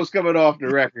Solo's coming off the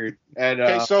record, and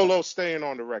K Solo's staying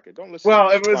on the record. Don't listen. Well,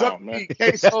 to if this it was clown, up to man. me,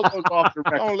 K Solo's off the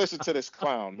record. Don't listen to this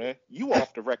clown, man. You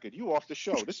off the record. You off the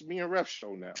show. This is me and Rev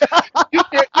show now. you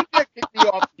can't kick me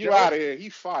off. You out of here. He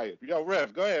fired. Yo,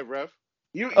 Rev, go ahead, Rev.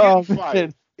 You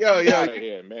fired. Yo, out of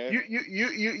here, man.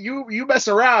 You mess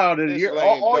around and your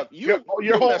whole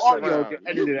audio get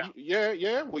edited out.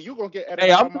 Yeah. Well, you gonna get edited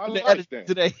out of my life then.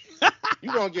 Today.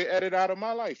 You gonna get edited out of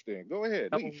my life then. Go ahead.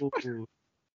 Leave. Oh.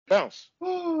 Bounce.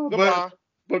 Goodbye.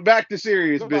 But back to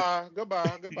serious business.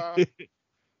 Goodbye.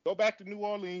 Go back to New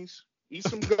Orleans. Eat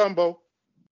some gumbo.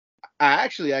 I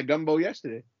actually had gumbo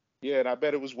yesterday. Yeah, and I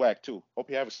bet it was whack too.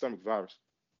 Hope you have a stomach virus.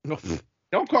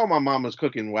 Don't call my mama's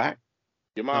cooking whack.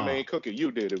 Your mama ain't cooking. You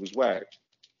did. It was whack.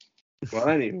 Well,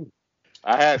 anywho.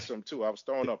 I had some too. I was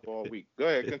throwing up all week. Go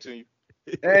ahead, continue.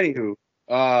 Anywho.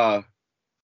 But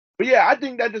yeah, I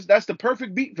think that's the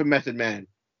perfect beat for Method Man.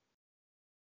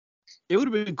 It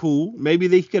would have been cool. Maybe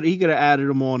he could have added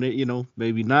him on it,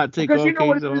 maybe not take because off. You know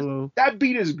what that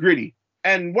beat is gritty.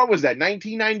 And what was that,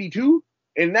 1992?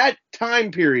 In that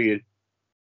time period,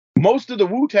 most of the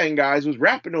Wu-Tang guys was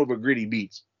rapping over gritty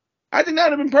beats. I think that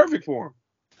would have been perfect for him.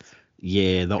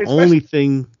 Yeah, only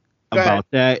thing about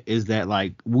that is that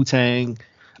like Wu-Tang,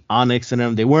 Onyx and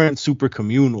them, they weren't super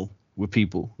communal with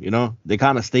people, They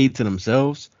kind of stayed to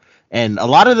themselves. And a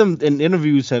lot of them in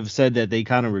interviews have said that they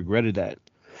kind of regretted that.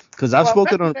 Because I've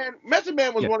spoken on Method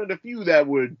Man was one of the few that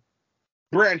would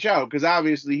branch out because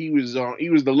obviously he was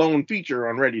the lone feature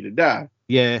on Ready to Die.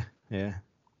 Yeah.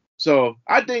 So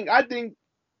I think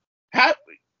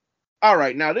all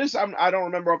right, now this I don't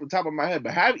remember off the top of my head,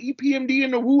 but have EPMD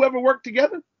and the Wu ever worked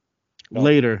together? No.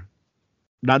 Later,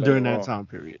 not during that time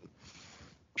period.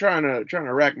 Trying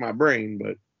to rack my brain,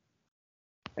 but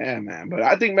yeah, man. But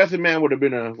I think Method Man would have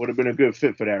been a good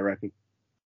fit for that record.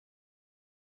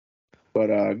 But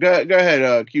go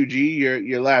ahead, QG,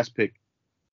 your last pick.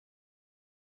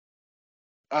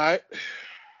 All right.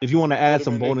 If you want to add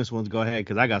some bonus ones, go ahead,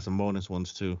 because I got some bonus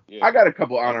ones too. Yeah. I got a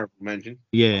couple honorable mentions.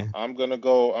 Yeah. I'm gonna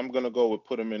go with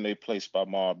Put 'Em in Their Place by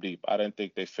Mobb Deep. I didn't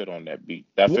think they fit on that beat.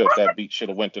 I felt that beat should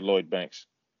have went to Lloyd Banks.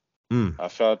 I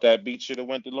felt that beat should have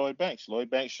went to Lloyd Banks.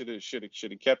 Lloyd Banks should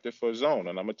have kept it for his own,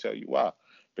 and I'm gonna tell you why.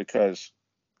 Because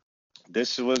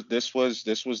this was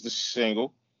the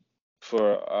single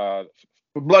for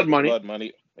Blood Money. Blood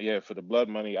Money. Yeah, for the Blood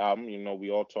Money album.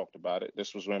 We all talked about it.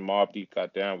 This was when Mobb Deep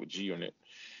got down with G-Unit.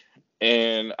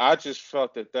 And I just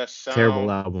felt that sound,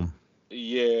 terrible album.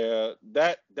 Yeah,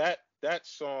 that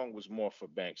song was more for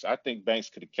Banks. I think Banks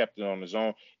could have kept it on his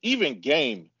own. Even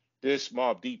Game did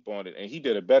Mobb Deep on it, and he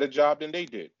did a better job than they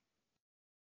did.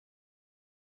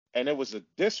 And it was a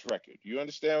diss record. You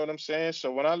understand what I'm saying?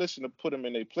 So when I listen to Put 'Em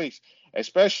in Their Place,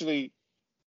 especially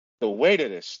the way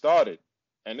that it started,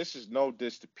 and this is no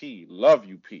diss to P, love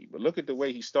you P, but look at the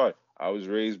way he started. I was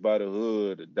raised by the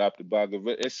hood, adopted by the.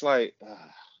 It's like.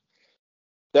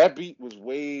 That beat was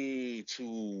way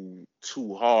too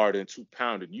hard and too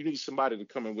pounded. You need somebody to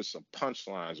come in with some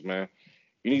punchlines, man.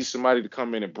 You need somebody to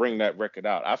come in and bring that record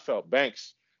out. I felt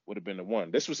Banks would have been the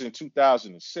one. This was in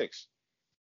 2006.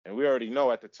 And we already know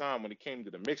at the time when it came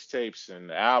to the mixtapes and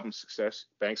the album success,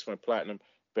 Banks went platinum.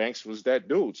 Banks was that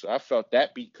dude. So I felt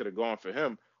that beat could have gone for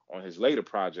him on his later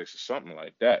projects or something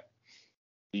like that.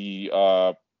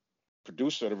 The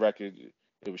producer of the record,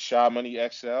 it was Shy Money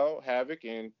XL, Havoc,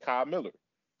 and Kyle Miller.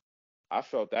 I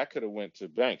felt that could have went to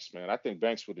Banks, man. I think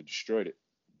Banks would have destroyed it.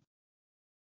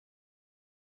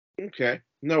 Okay,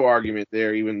 no argument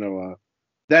there. Even though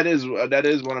that is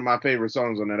one of my favorite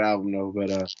songs on that album, though.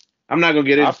 But I'm not gonna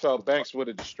get I into felt Banks would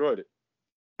have destroyed it.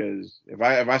 because if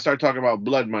I start talking about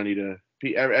Blood Money,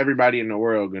 everybody in the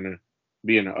world gonna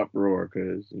be in an uproar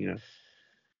because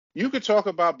You could talk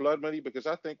about Blood Money because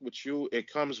I think with you,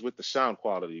 it comes with the sound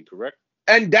quality, correct?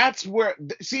 And that's where,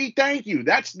 see, thank you.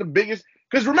 That's the biggest.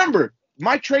 Because remember,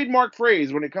 my trademark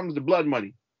phrase when it comes to Blood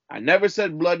Money, I never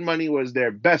said Blood Money was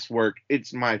their best work.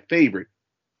 It's my favorite.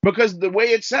 Because the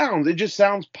way it sounds, it just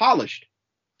sounds polished.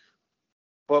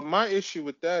 But my issue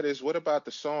with that is, what about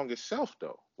the song itself,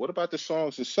 though? What about the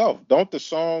songs itself? Don't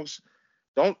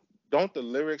the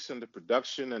lyrics and the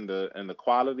production and the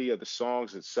quality of the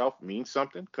songs itself mean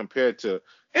something compared to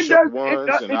It Shook does. Ones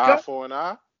and It Eye does. for an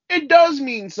Eye? It does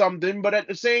mean something, but at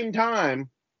the same time,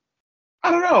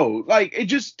 I don't know. Like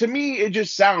to me, it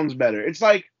just sounds better. It's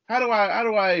like, how do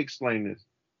I explain this?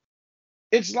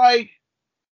 It's like,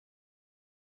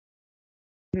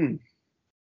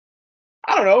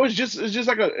 I don't know. It's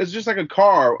just like a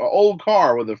car, an old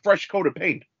car with a fresh coat of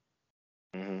paint.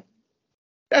 Mm-hmm.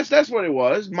 That's what it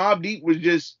was. Mobb Deep was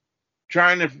just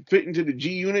trying to fit into the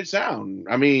G Unit sound.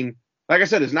 I mean, like I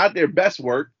said, it's not their best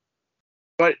work,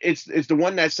 but it's the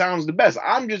one that sounds the best.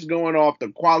 I'm just going off the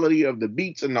quality of the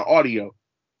beats and the audio.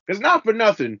 Because not for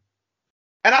nothing,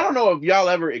 and I don't know if y'all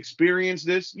ever experienced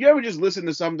this. You ever just listen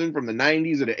to something from the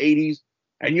 90s or the 80s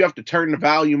and you have to turn the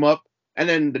volume up, and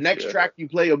then the next track you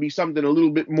play will be something a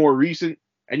little bit more recent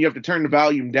and you have to turn the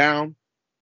volume down?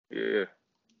 Yeah.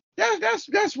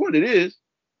 That's what it is.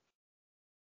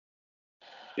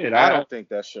 Yeah, I don't think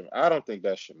that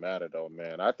should matter though,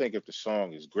 man. I think if the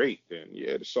song is great, then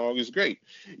yeah, the song is great.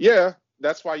 Yeah,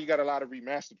 that's why you got a lot of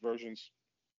remastered versions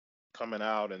coming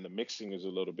out and the mixing is a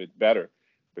little bit better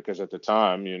because at the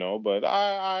time, but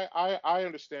I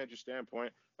understand your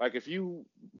standpoint. Like if you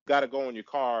got to go in your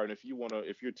car and if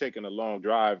you're taking a long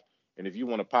drive and if you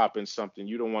want to pop in something,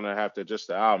 you don't want to have to adjust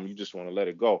the album, you just want to let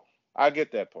it go. I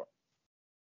get that part.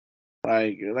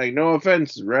 Like no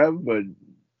offense, Rev, but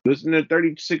listening to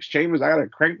 36 Chambers, I gotta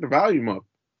crank the volume up.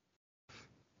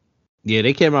 Yeah,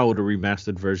 they came out with a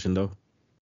remastered version though.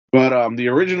 But the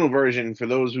original version, for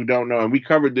those who don't know, and we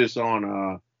covered this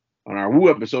on our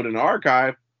Woo episode in the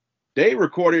archive, they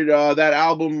recorded that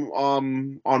album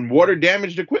on water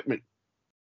damaged equipment.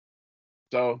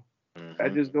 So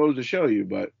that just goes to show you.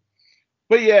 But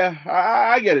yeah,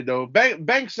 I get it though.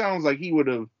 Banks sounds like he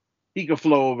could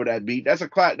flow over that beat. That's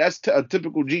a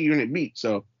typical G Unit beat.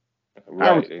 So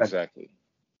right, exactly.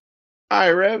 All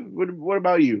right, Rev. What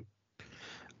about you?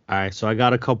 All right, so I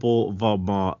got a couple of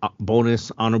bonus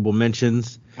honorable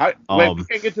mentions. Wait, we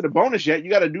can't get to the bonus yet. You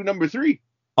got to do number 3.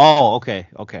 Oh, okay.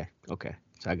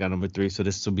 So I got number 3. So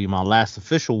this will be my last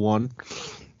official one.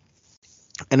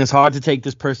 And it's hard to take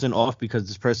this person off because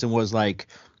this person was like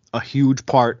a huge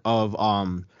part of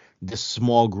this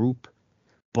small group.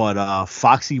 But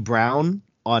Foxy Brown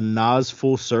on Nas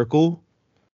Full Circle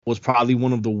was probably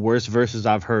one of the worst verses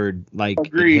I've heard in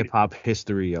hip hop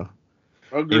history, yo.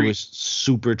 Agreed. It was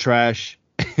super trash.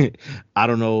 I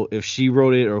don't know if she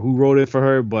wrote it or who wrote it for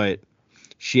her, but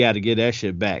she had to get that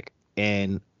shit back.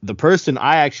 And the person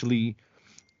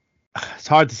it's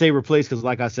hard to say replace because,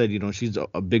 like I said, she's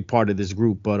a big part of this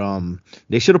group. But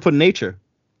they should have put Nature.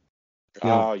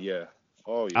 Oh yeah.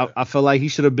 I felt like he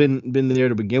should have been there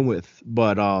to begin with.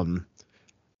 But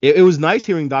it was nice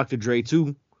hearing Dr. Dre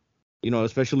too.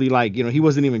 Especially he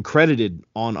wasn't even credited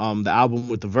on the album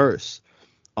with the verse.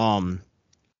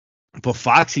 But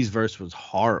Foxy's verse was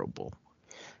horrible.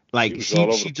 Like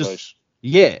she just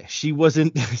she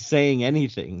wasn't saying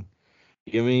anything.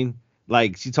 You know what I mean?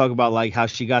 Like she talked about how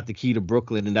she got the key to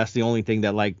Brooklyn and that's the only thing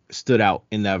that stood out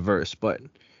in that verse, but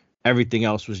everything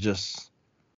else was just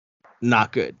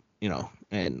not good,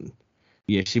 And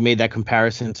yeah, she made that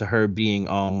comparison to her being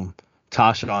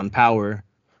Tasha on Power,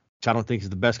 which I don't think is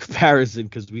the best comparison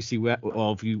because we see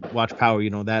if you watch Power,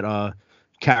 that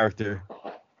character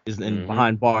is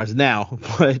behind bars now,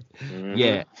 but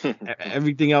yeah,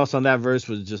 everything else on that verse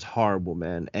was just horrible,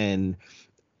 man. And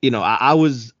I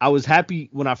was happy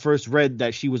when I first read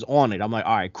that she was on it. I'm like,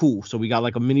 all right, cool. So we got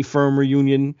a mini firm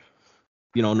reunion,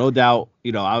 no doubt.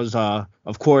 I was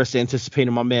of course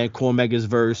anticipating my man Cormega's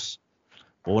verse,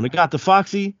 but when it got to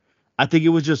Foxy, I think it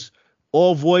was just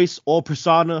all voice, all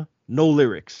persona, no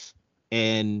lyrics,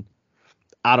 and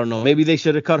I don't know. Maybe they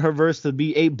should have cut her verse to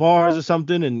be 8 bars or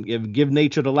something and give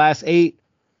Nature the last 8.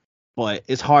 But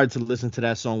it's hard to listen to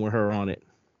that song with her on it.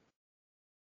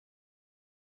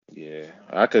 Yeah,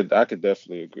 I could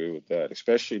definitely agree with that,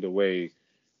 especially the way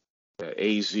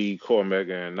AZ,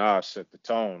 Cormega, and Nas set the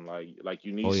tone. Like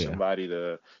you Oh need yeah. somebody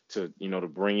to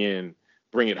bring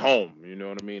it home. You know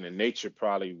what I mean? And Nature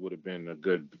probably would have been a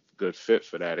good fit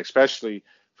for that, especially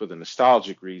for the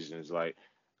nostalgic reasons. Like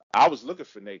I was looking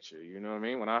for Nature. You know what I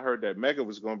mean? When I heard that Mega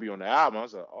was going to be on the album, I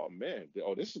was like, oh man,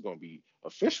 oh this is going to be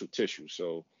official tissue.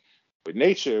 So with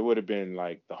Nature, it would have been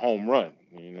like the home run.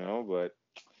 But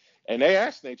and they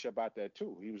asked Nature about that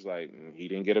too. He was like, he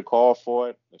didn't get a call for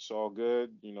it. It's all good.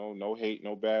 No hate,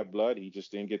 no bad blood. He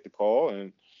just didn't get the call.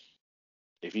 And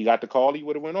if he got the call, he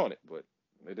would have went on it. But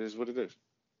it is what it is.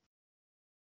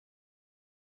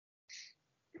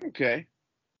 Okay.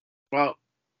 Well,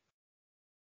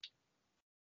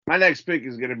 my next pick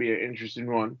is going to be an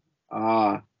interesting one.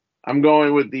 I'm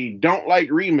going with the "Don't Like"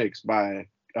 remix by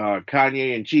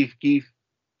Kanye and Chief Keef,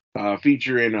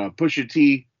 featuring Pusha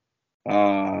T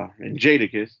and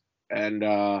Jadakiss. And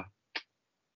oh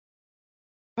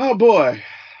boy,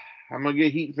 I'm gonna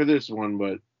get heat for this one,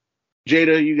 but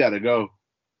Jada, you gotta go.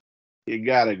 You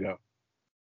gotta go.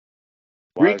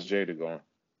 Why is Jada going?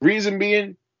 Reason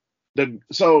being,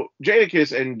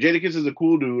 Jadakiss is a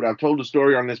cool dude. I've told the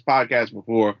story on this podcast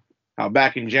before. How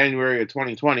back in January of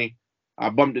 2020, I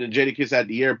bumped into Jadakiss at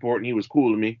the airport and he was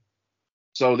cool to me.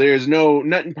 So there's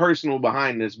nothing personal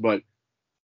behind this, but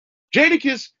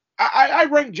Jadakiss, I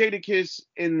rank Jadakiss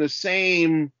in the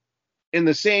same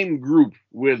group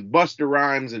with Busta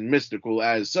Rhymes and Mystical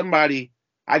as somebody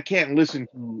I can't listen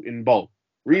to in bulk.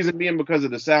 Reason being because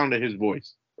of the sound of his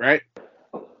voice, right?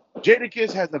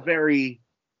 Jadakiss has a very,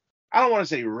 I don't want to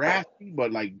say raspy,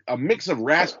 but like a mix of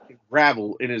raspy and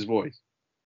gravel in his voice.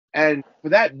 And for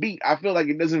that beat, I feel like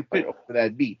it doesn't fit for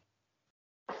that beat.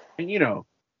 And he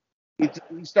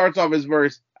starts off his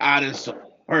verse, I done so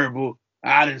purple,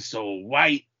 I done so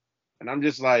white. And I'm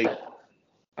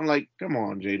like, come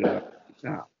on, Jada.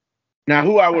 Now,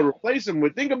 who I would replace him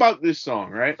with, think about this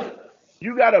song, right?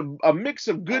 You got a mix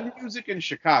of good music in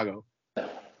Chicago.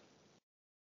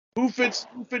 Who fits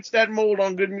that mold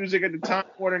on good music at the time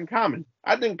more than Common?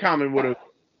 I think Common would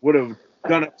have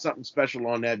done up something special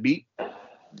on that beat.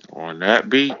 On that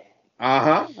beat?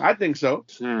 I think so.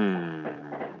 Sounds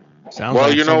Well,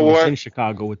 like you know someone's what? in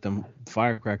Chicago with them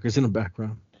firecrackers in the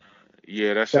background.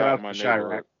 Yeah, that's Shout out out my to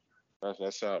neighborhood. Chirac.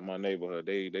 That's out my neighborhood.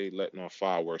 They letting off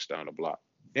fireworks down the block.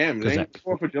 Damn, it Because ain't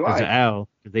 4th of of July. Al.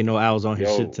 Because they know Al's on his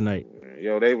shit Yo, tonight.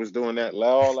 they was doing that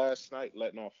all last night,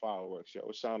 letting off fireworks. Yo,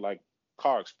 it sounded like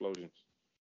car explosions.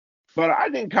 But I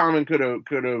think Common could have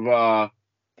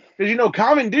because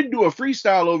Common did do a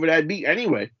freestyle over that beat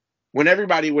anyway. When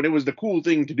it was the cool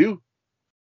thing to do.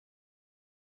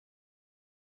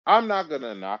 I'm not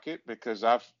gonna knock it because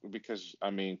I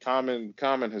mean Common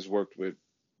has worked with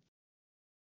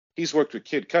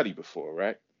Kid Cudi before,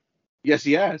 right? Yes,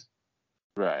 he has.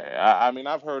 Right. I mean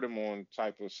I've heard him on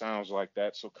type of sounds like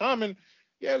that. So Common,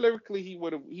 yeah, lyrically he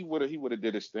would have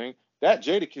did his thing. That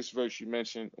Jadakiss verse you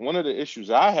mentioned, one of the issues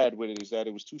I had with it is that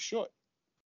it was too short.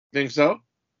 Think so?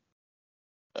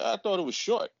 I thought it was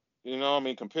short. I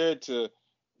mean compared to,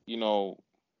 you know,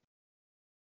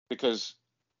 because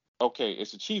okay,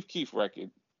 it's a Chief Keef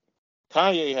record.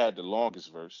 Kanye had the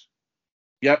longest verse.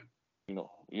 Yep.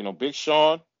 Big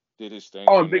Sean did his thing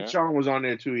Oh, and on Big there. Sean was on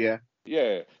there too, yeah.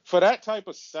 Yeah, for that type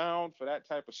of sound, for that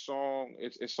type of song,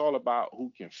 it's all about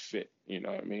who can fit. You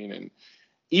know what I mean? And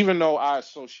even though I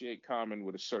associate Common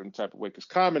with a certain type of way, because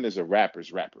Common is a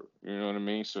rapper's rapper. You know what I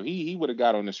mean? So he would have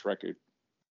got on this record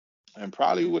and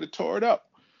probably would have tore it up.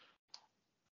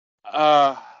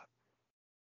 Uh,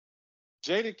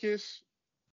 Jadakiss,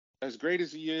 as great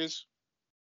as he is,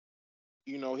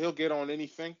 he'll get on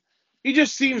anything. He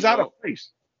just seems You out of know,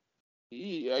 place.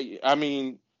 I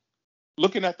mean,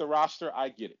 looking at the roster, I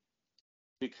get it.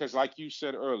 Because, like you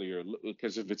said earlier,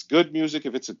 because if it's good music,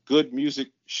 if it's a good music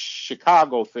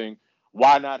Chicago thing,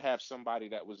 why not have somebody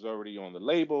that was already on the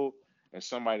label and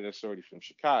somebody that's already from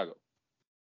Chicago?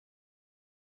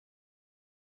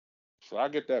 So I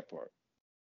get that part.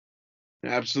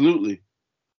 Absolutely.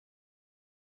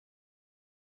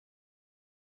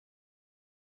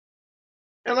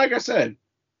 And like I said,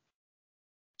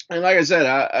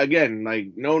 again,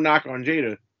 like no knock on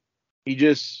Jada. I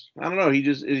don't know,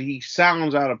 he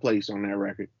sounds out of place on that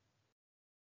record.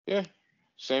 Yeah.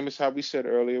 Same as how we said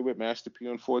earlier with Master P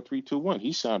on 4321.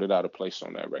 He sounded out of place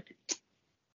on that record.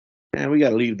 Man, we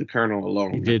gotta leave the Colonel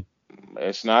alone. He did.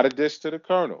 It's not a diss to the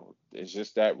Colonel. It's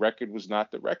just that record was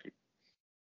not the record.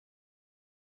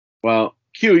 Well,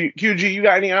 QG, you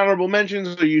got any honorable mentions,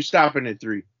 or are you stopping at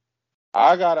 3?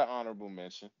 I got an honorable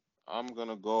mention. I'm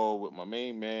gonna go with my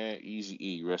main man, Easy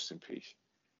E. Rest in peace.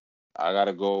 I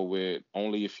gotta go with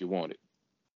Only If You Want It.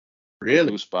 Really?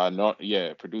 Produced by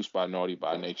Naughty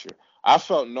by Nature. I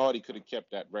felt Naughty could have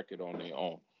kept that record on their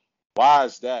own. Why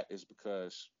is that? Is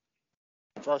because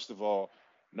first of all,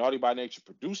 Naughty by Nature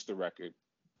produced the record,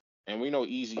 and we know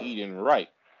Easy E didn't write.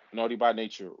 Naughty by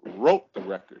Nature wrote the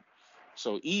record.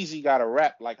 So Easy got to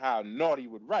rap like how Naughty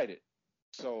would write it.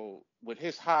 So with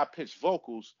his high pitched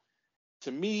vocals,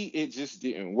 to me, it just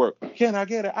didn't work. Can I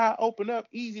get an eye open up?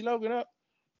 Easy Logan up.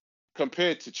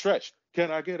 Compared to Tretch, can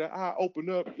I get an eye open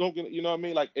up? Logan, you know what I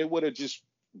mean? Like it would have just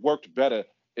worked better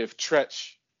if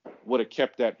Tretch would have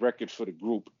kept that record for the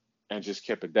group and just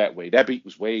kept it that way. That beat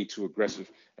was way too aggressive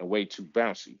and way too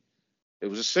bouncy. It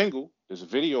was a single. There's a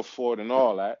video for it and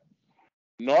all that.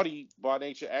 Naughty by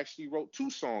Nature actually wrote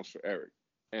 2 songs for Eric.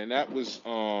 And that was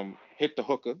Hit the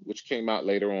Hooker, which came out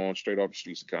later on, straight off the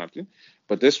streets of Compton.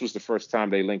 But this was the first time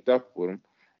they linked up with him.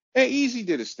 And Easy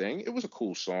did his thing. It was a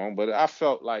cool song, but I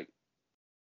felt like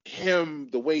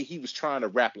the way he was trying to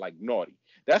rap like Naughty.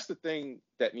 That's the thing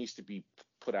that needs to be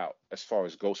put out as far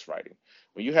as ghostwriting.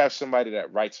 When you have somebody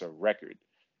that writes a record,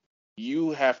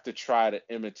 you have to try to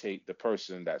imitate the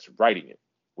person that's writing it,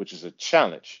 which is a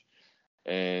challenge.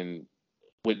 And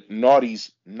with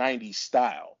Naughty's 90s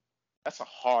style, that's a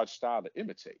hard style to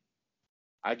imitate.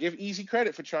 I give Easy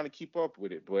credit for trying to keep up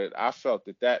with it, but I felt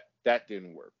that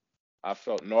didn't work. I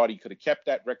felt Naughty could have kept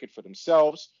that record for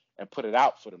themselves and put it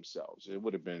out for themselves. It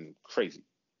would have been crazy.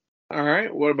 All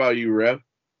right. What about you, Rev?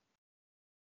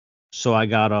 So I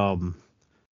got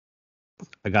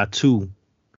 2.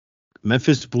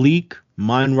 Memphis Bleak,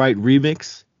 Mind Right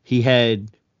remix. He had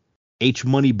H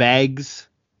Money Bags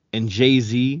and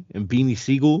Jay-Z and Beanie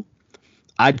Siegel.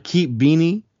 I'd keep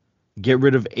Beanie, get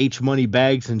rid of H Money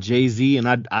Bags and Jay-Z, and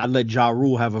I'd let Ja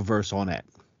Rule have a verse on that.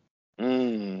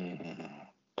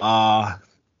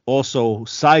 Also,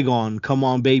 Saigon, Come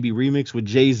On Baby remix with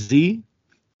Jay-Z.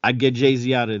 I'd get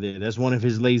Jay-Z out of there. That's one of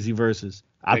his lazy verses.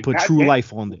 I'd put True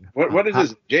Life on there. What is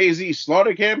this, Jay-Z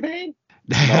slaughter campaign?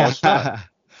 No, it's not.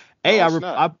 Hey,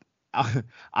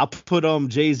 I put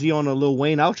Jay-Z on a Lil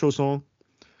Wayne outro song.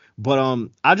 But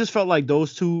I just felt like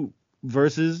those 2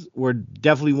 verses were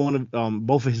definitely one of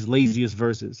both of his laziest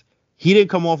verses. He didn't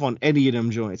come off on any of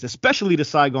them joints, especially the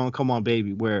Saigon Come On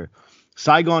Baby, where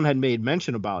Saigon had made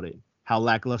mention about it, how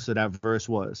lackluster that verse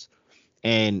was.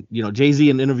 And, you know, Jay-Z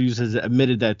in interviews has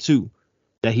admitted that too,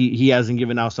 that he hasn't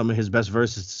given out some of his best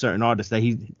verses to certain artists, that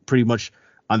he pretty much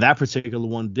on that particular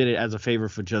one did it as a favor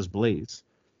for Just Blaze.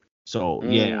 So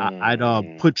yeah,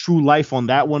 I'd put True Life on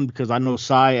that one because I know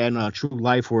Psy and True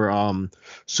Life were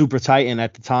super tight, and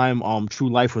at the time True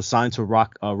Life was signed to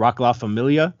Rock La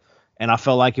Familia, and I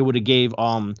felt like it would have gave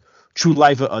True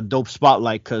Life a dope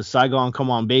spotlight because Saigon Come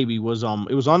On Baby was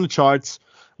it was on the charts,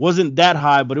 wasn't that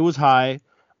high, but it was high.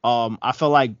 I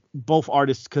felt like both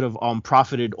artists could have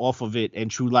profited off of it, and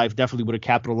True Life definitely would have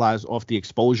capitalized off the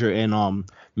exposure and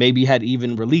maybe had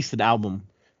even released an album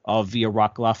via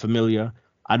Rock La Familia.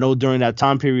 I know during that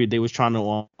time period they was trying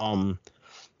to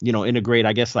integrate,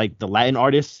 I guess, like the Latin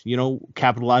artists,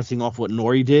 capitalizing off what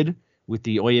Nori did with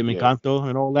the Oye Me Canto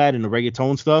and all that and the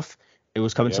reggaeton stuff. It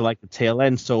was coming to like the tail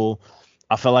end, so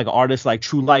I felt like artists like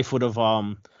True Life would have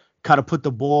kind of put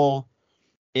the ball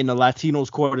in the Latinos'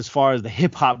 court as far as the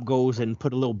hip hop goes and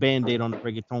put a little band-aid on the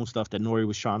reggaeton stuff that Nori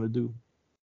was trying to do.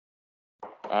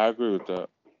 I agree with that.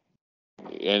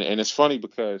 And it's funny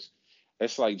because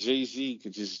it's like Jay-Z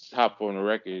could just hop on a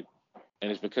record,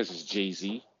 and it's because it's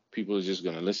Jay-Z. People are just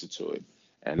gonna listen to it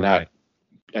and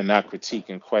not critique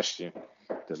and question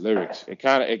the lyrics. It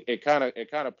kind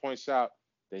of points out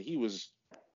that he was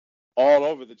all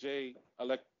over the Jay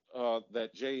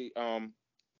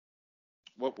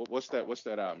what's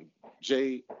that album?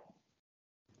 Jay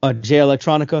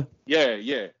Electronica. Yeah,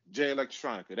 Jay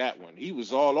Electronica, that one. He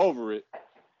was all over it,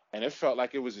 and it felt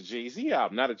like it was a Jay-Z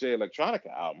album, not a Jay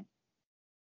Electronica album.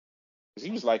 Because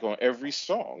he was like on every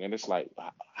song, and it's like,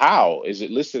 how is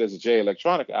it listed as a Jay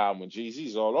Electronica album when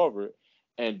Jay-Z's all over it?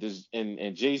 And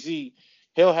Jay-Z,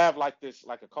 he'll have like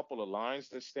a couple of lines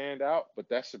that stand out, but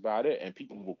that's about it. And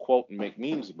people will quote and make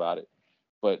memes about it.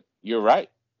 But you're right.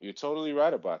 You're totally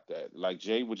right about that. Like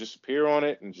Jay would just appear on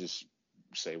it and just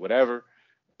say whatever,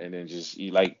 and then just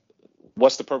eat. Like,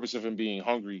 what's the purpose of him being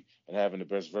hungry and having the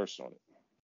best verse on it?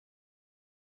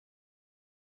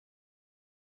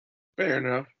 Fair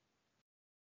enough.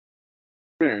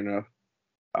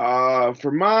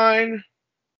 For mine,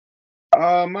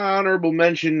 my honorable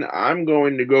mention, I'm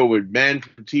going to go with Man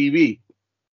for TV.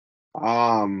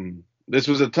 This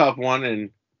was a tough one, and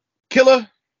Killer,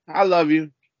 I love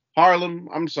you. Harlem,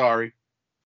 I'm sorry.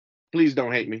 Please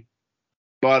don't hate me.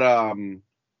 But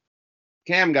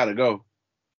Cam gotta go.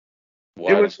 It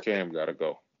Why was does Cam gotta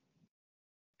go?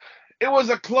 it was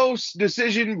a close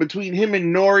decision between him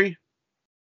and Nori,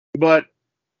 but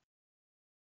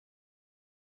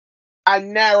I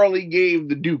narrowly gave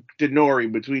the Duke to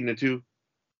Nori between the two.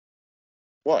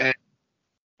 Why? And,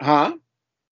 huh?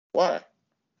 Why?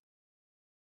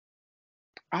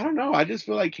 I don't know. I just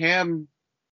feel like Cam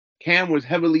was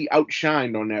heavily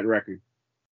outshined on that record.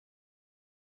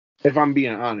 If I'm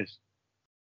being honest.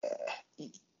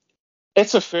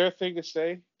 It's a fair thing to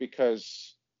say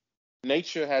because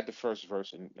Nature had the first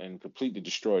verse and completely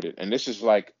destroyed it. And this is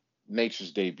like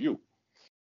Nature's debut.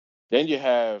 Then you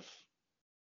have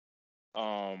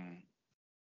um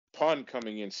Pun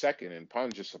coming in second, and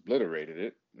Pun just obliterated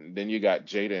it. And then you got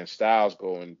Jada and Styles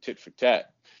going tit for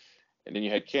tat. And then you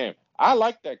had Cam. I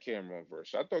like that Cameron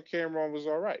verse. I thought Cameron was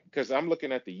all right because I'm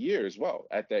looking at the year as well.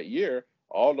 At that year,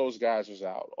 all those guys was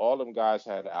out. All them guys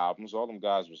had albums. All them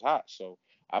guys was hot. So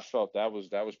I felt that was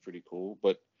pretty cool.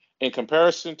 But in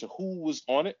comparison to who was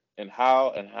on it and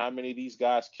how many of these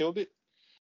guys killed it,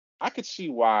 I could see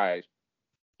why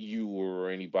you or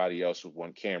anybody else would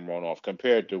want Cameron off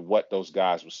compared to what those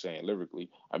guys were saying lyrically.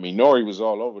 I mean, Nori was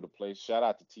all over the place. Shout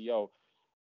out to T.O.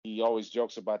 He always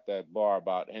jokes about that bar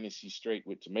about Hennessy straight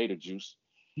with tomato juice.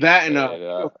 That and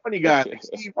And funny guy like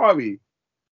Steve Harvey.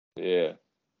 yeah.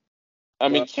 I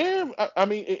mean, But Cam. I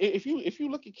mean, if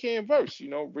you look at Cam verse,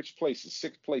 rich places,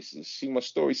 six places, see my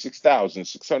story,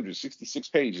 6,666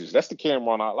 pages. That's the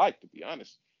Cameron I like, to be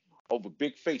honest. Over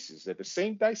big faces at the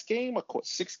same dice game, I caught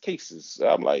 6 cases.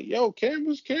 I'm like, yo, Cam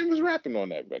was rapping on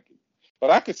that record. But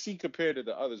I could see compared to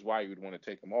the others why you would want to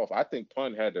take him off. I think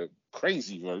Pun had a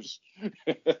crazy verse.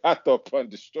 I thought Pun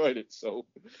destroyed it. So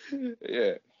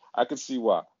yeah, I could see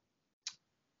why.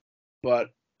 but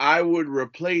I would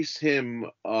replace him.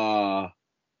 I'm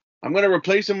gonna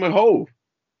replace him with Hove.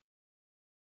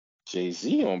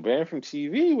 Jay-Z on Banned from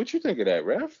TV. What you think of that,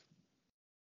 Ref?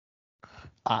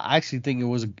 I actually think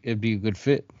it'd be a good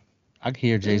fit. I could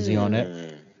hear Jay-Z on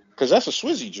that. Because that's a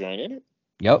Swizzy joint, ain't it?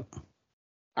 Yep.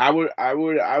 I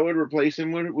would replace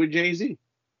him with Jay-Z.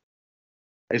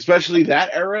 Especially that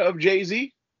era of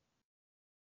Jay-Z.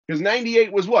 Because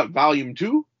 98 was what? Volume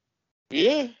 2?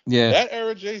 Yeah. Yeah. That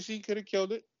era Jay-Z could have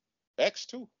killed it. X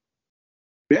too.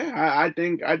 Yeah, I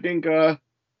think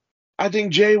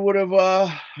Jay would have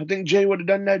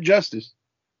done that justice.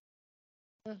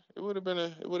 Yeah, it would have been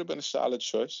a solid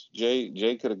choice.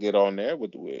 Jay could have get on there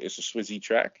with it's a Swizzy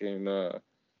track and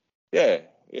yeah,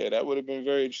 that would have been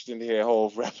very interesting to hear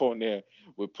Hov rap on there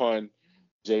with Pun,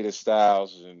 Jada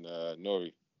Styles and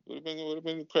Nori. Would have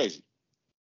been crazy.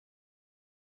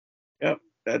 Yep.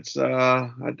 That's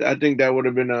I think that would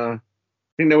have been a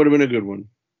good one.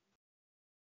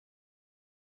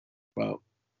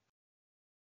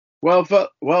 Well,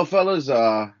 fellas,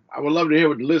 I would love to hear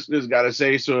what the listeners got to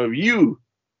say. So if you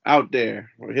out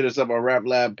there, or hit us up on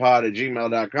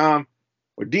raplabpod@gmail.com,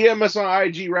 or DM us on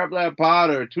IG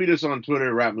raplabpod, or tweet us on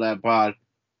Twitter raplabpod.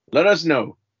 Let us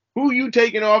know who you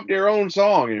taking off their own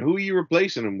song and who you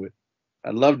replacing them with.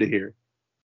 I'd love to hear.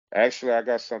 Actually, I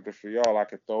got something for y'all I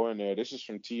could throw in there. This is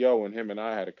from T.O. and him and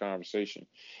I had a conversation.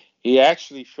 He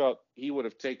actually felt he would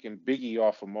have taken Biggie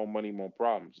off of More Money, More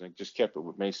Problems and just kept it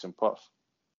with Mason Puff.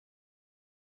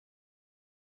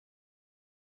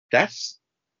 That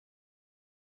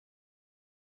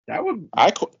would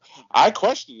I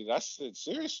questioned it. I said,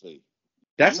 seriously,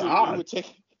 that's you odd. would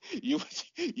take you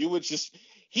would just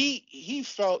he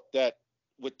felt that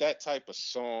with that type of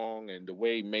song and the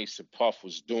way Mason Puff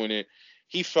was doing it,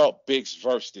 he felt Big's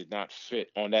verse did not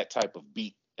fit on that type of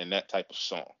beat and that type of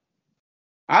song.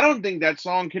 I don't think that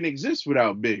song can exist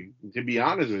without Big, to be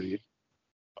honest with you.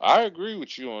 I agree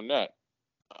with you on that.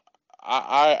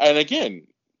 And again,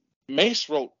 Mace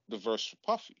wrote the verse for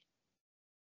Puffy.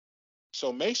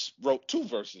 So Mace wrote 2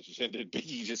 verses, and then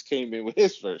Biggie just came in with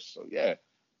his verse. So yeah.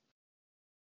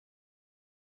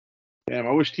 Damn,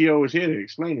 I wish T.O. was here to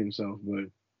explain himself, but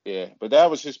Yeah, but that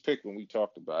was his pick when we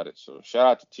talked about it. So shout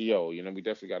out to T.O. We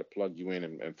definitely got to plug you in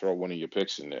and throw one of your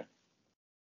picks in there.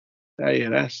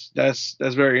 yeah, that's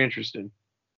very interesting.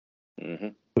 Mm-hmm.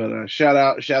 But shout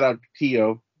out to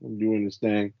T.O. I'm doing this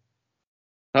thing.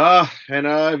 And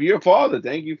if you're a father,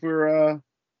 thank you for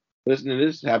listening to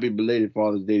this. Happy belated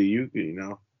Father's Day to you. It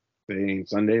ain't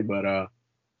Sunday, but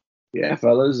yeah,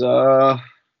 fellas,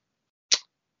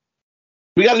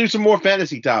 we got to do some more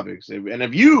fantasy topics. And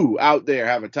if you out there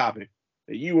have a topic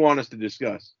that you want us to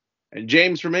discuss, and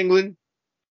James from England,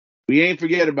 we ain't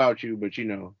forget about you, but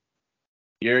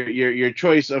your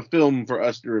choice of film for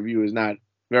us to review is not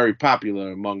very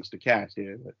popular amongst the cast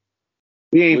here. But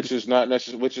we ain't. Which is not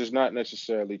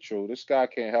necessarily true. This guy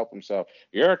can't help himself.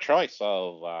 Your choice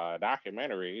of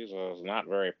documentaries is not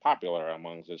very popular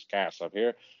amongst this cast up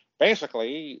here.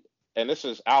 Basically, and this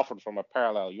is Alfred from a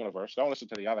parallel universe. Don't listen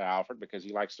to the other Alfred because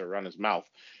he likes to run his mouth.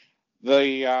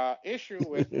 The issue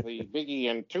with the Biggie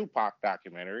and Tupac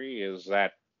documentary is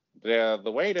that the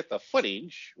way that the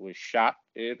footage was shot,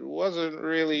 it wasn't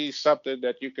really something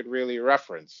that you could really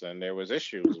reference, and there was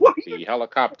issues with the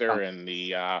helicopter and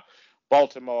the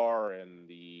Baltimore and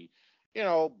the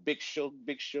Big Shug,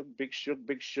 Big Shug, Big Shug,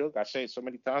 Big Shug. I say it so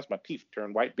many times, my teeth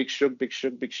turn white. Big Shug, Big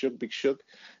Shug, Big Shug, Big Shug,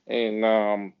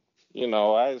 and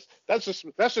that's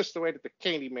just the way that the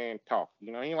Candyman talked.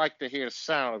 He liked to hear the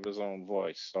sound of his own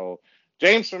voice. So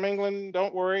James from England,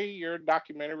 don't worry, your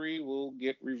documentary will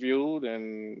get reviewed,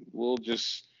 and we'll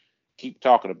just keep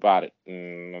talking about it,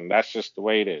 and that's just the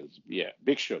way it is. Yeah,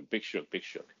 Big Shug, Big Shug, Big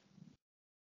Shug.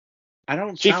 I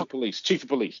don't Chief sound. of police, Chief of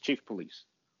police, Chief of police.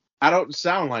 I don't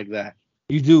sound like that.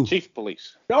 You do. Chief of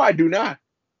police. No, I do not.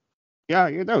 Yeah,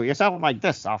 you do. You sound like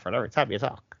this, Alfred, every time you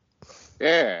talk.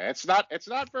 Yeah, it's not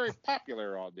very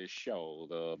popular on this show,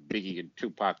 the Biggie and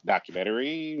Tupac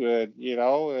documentary.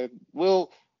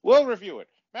 We'll review it.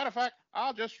 Matter of fact,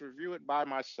 I'll just review it by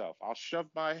myself. I'll shove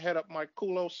my head up my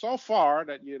culo so far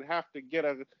that you'd have to get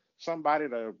somebody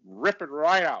to rip it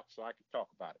right out so I can talk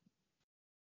about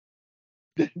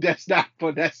it. That's not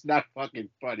fucking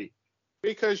funny.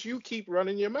 Because you keep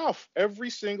running your mouth every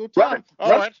single time.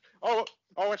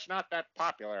 It's not that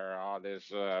popular.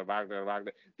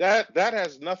 That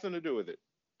has nothing to do with it.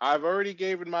 I've already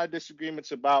given my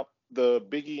disagreements about the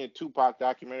Biggie and Tupac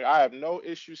documentary. I have no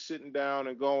issue sitting down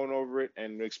and going over it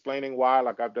and explaining why,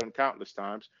 like I've done countless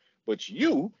times. But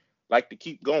you like to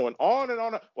keep going on and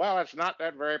on. Well, it's not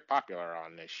that very popular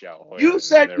on this show. You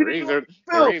said the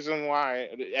reason why,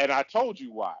 and I told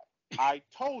you why.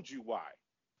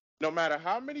 No matter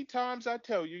how many times I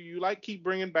tell you, you keep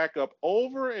bringing back up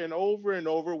over and over and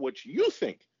over what you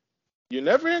think. You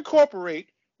never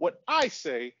incorporate what I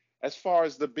say as far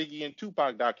as the Biggie and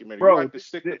Tupac documentary. Bro, you like to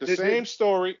stick with the same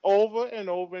story over and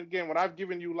over again when I've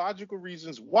given you logical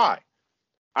reasons why.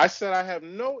 I said I have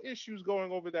no issues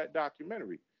going over that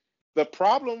documentary. The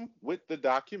problem with the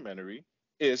documentary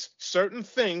is certain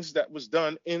things that was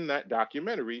done in that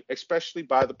documentary, especially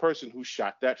by the person who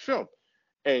shot that film.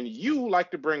 And you like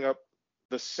to bring up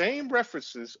the same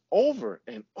references over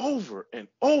and over and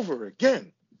over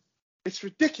again. It's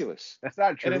ridiculous. That's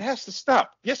not true. And it has to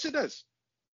stop. Yes, it does.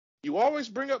 You always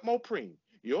bring up Mopreme.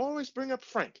 You always bring up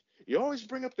Frank. You always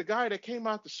bring up the guy that came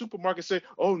out the supermarket and say,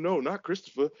 "Oh no, not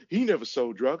Christopher. He never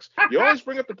sold drugs." You always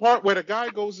bring up the part where the guy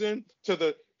goes into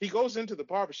the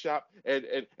barbershop and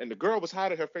the girl was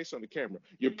hiding her face on the camera.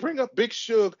 You bring up Big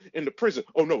Shug in the prison.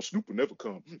 "Oh no, Snoop will never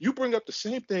come." You bring up the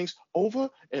same things over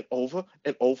and over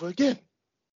and over again.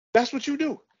 That's what you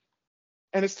do.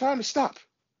 And it's time to stop.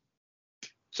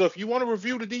 So if you want to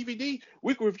review the DVD,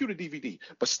 we can review the DVD.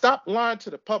 But stop lying to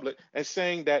the public and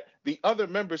saying that the other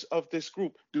members of this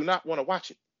group do not want to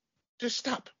watch it. Just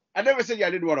stop. I never said y'all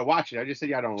didn't want to watch it. I just said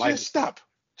y'all don't like it.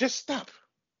 Just stop.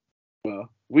 Well,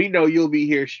 we know you'll be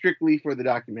here strictly for the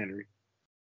documentary.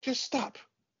 Just stop.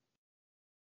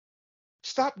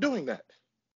 Stop doing that.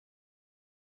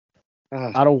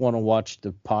 I don't want to watch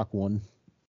the Pac one.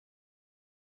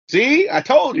 See? I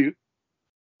told you.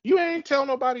 You ain't tell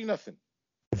nobody nothing.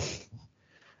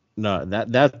 No,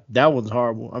 that one's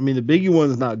horrible. I mean, the Biggie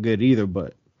one's not good either,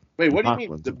 but wait, what do you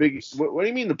mean the Biggie? What do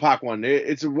you mean the Pac one?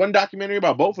 It's one documentary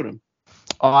about both of them.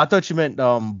 Oh, I thought you meant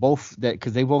both that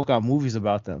because they both got movies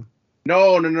about them.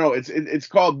 No. It's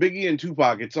called Biggie and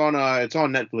Tupac. It's on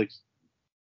Netflix.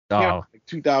 Yeah, like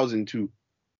 2002.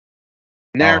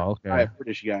 Narrated by a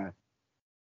British guy.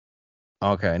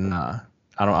 Okay, nah,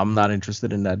 I'm not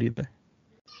interested in that either.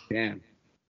 Damn.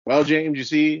 Well, James, you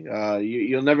see,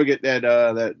 you'll never get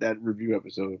that review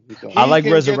episode. I like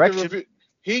Resurrection.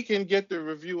 He can get the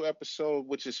review episode,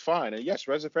 which is fine. And yes,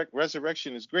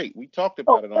 Resurrection is great. We talked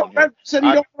about it on here. Said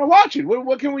you don't want to watch it.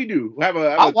 What can we do?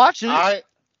 I'll watch it. I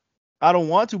don't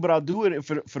want to, but I'll do it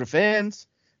for the fans,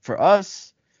 for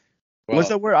us. Well, what's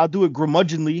that word? I'll do it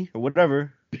grudgingly or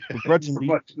whatever.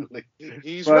 Begrudgingly.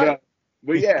 He's right.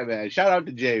 But yeah, man, shout out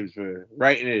to James for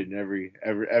writing in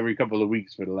every couple of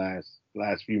weeks for the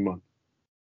last few months.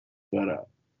 But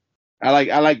I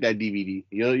like that DVD.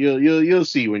 You'll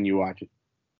see when you watch it.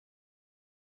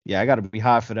 Yeah, I gotta be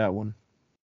high for that one.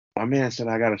 My man said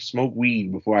I gotta smoke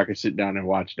weed before I can sit down and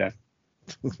watch that.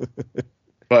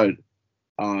 But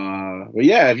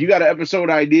yeah, if you got an episode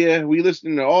idea, we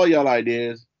listen to all y'all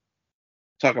ideas.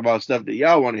 Talk about stuff that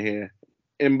y'all want to hear.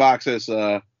 Inbox us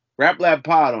Rap Lab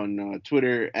Pod on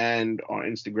Twitter and on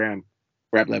Instagram.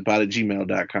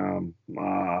 RapLabPod@gmail.com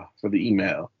for the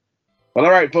email. Well,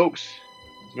 all right, folks.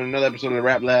 It's been another episode of the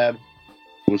Rap Lab.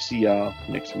 We'll see y'all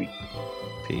next week.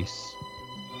 Peace.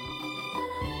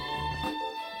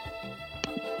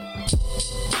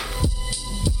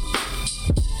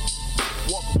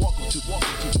 Welcome to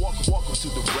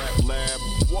the Rap Lab.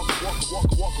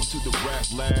 Welcome to the Rap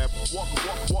Lab.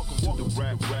 Welcome to the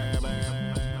Rap Lab.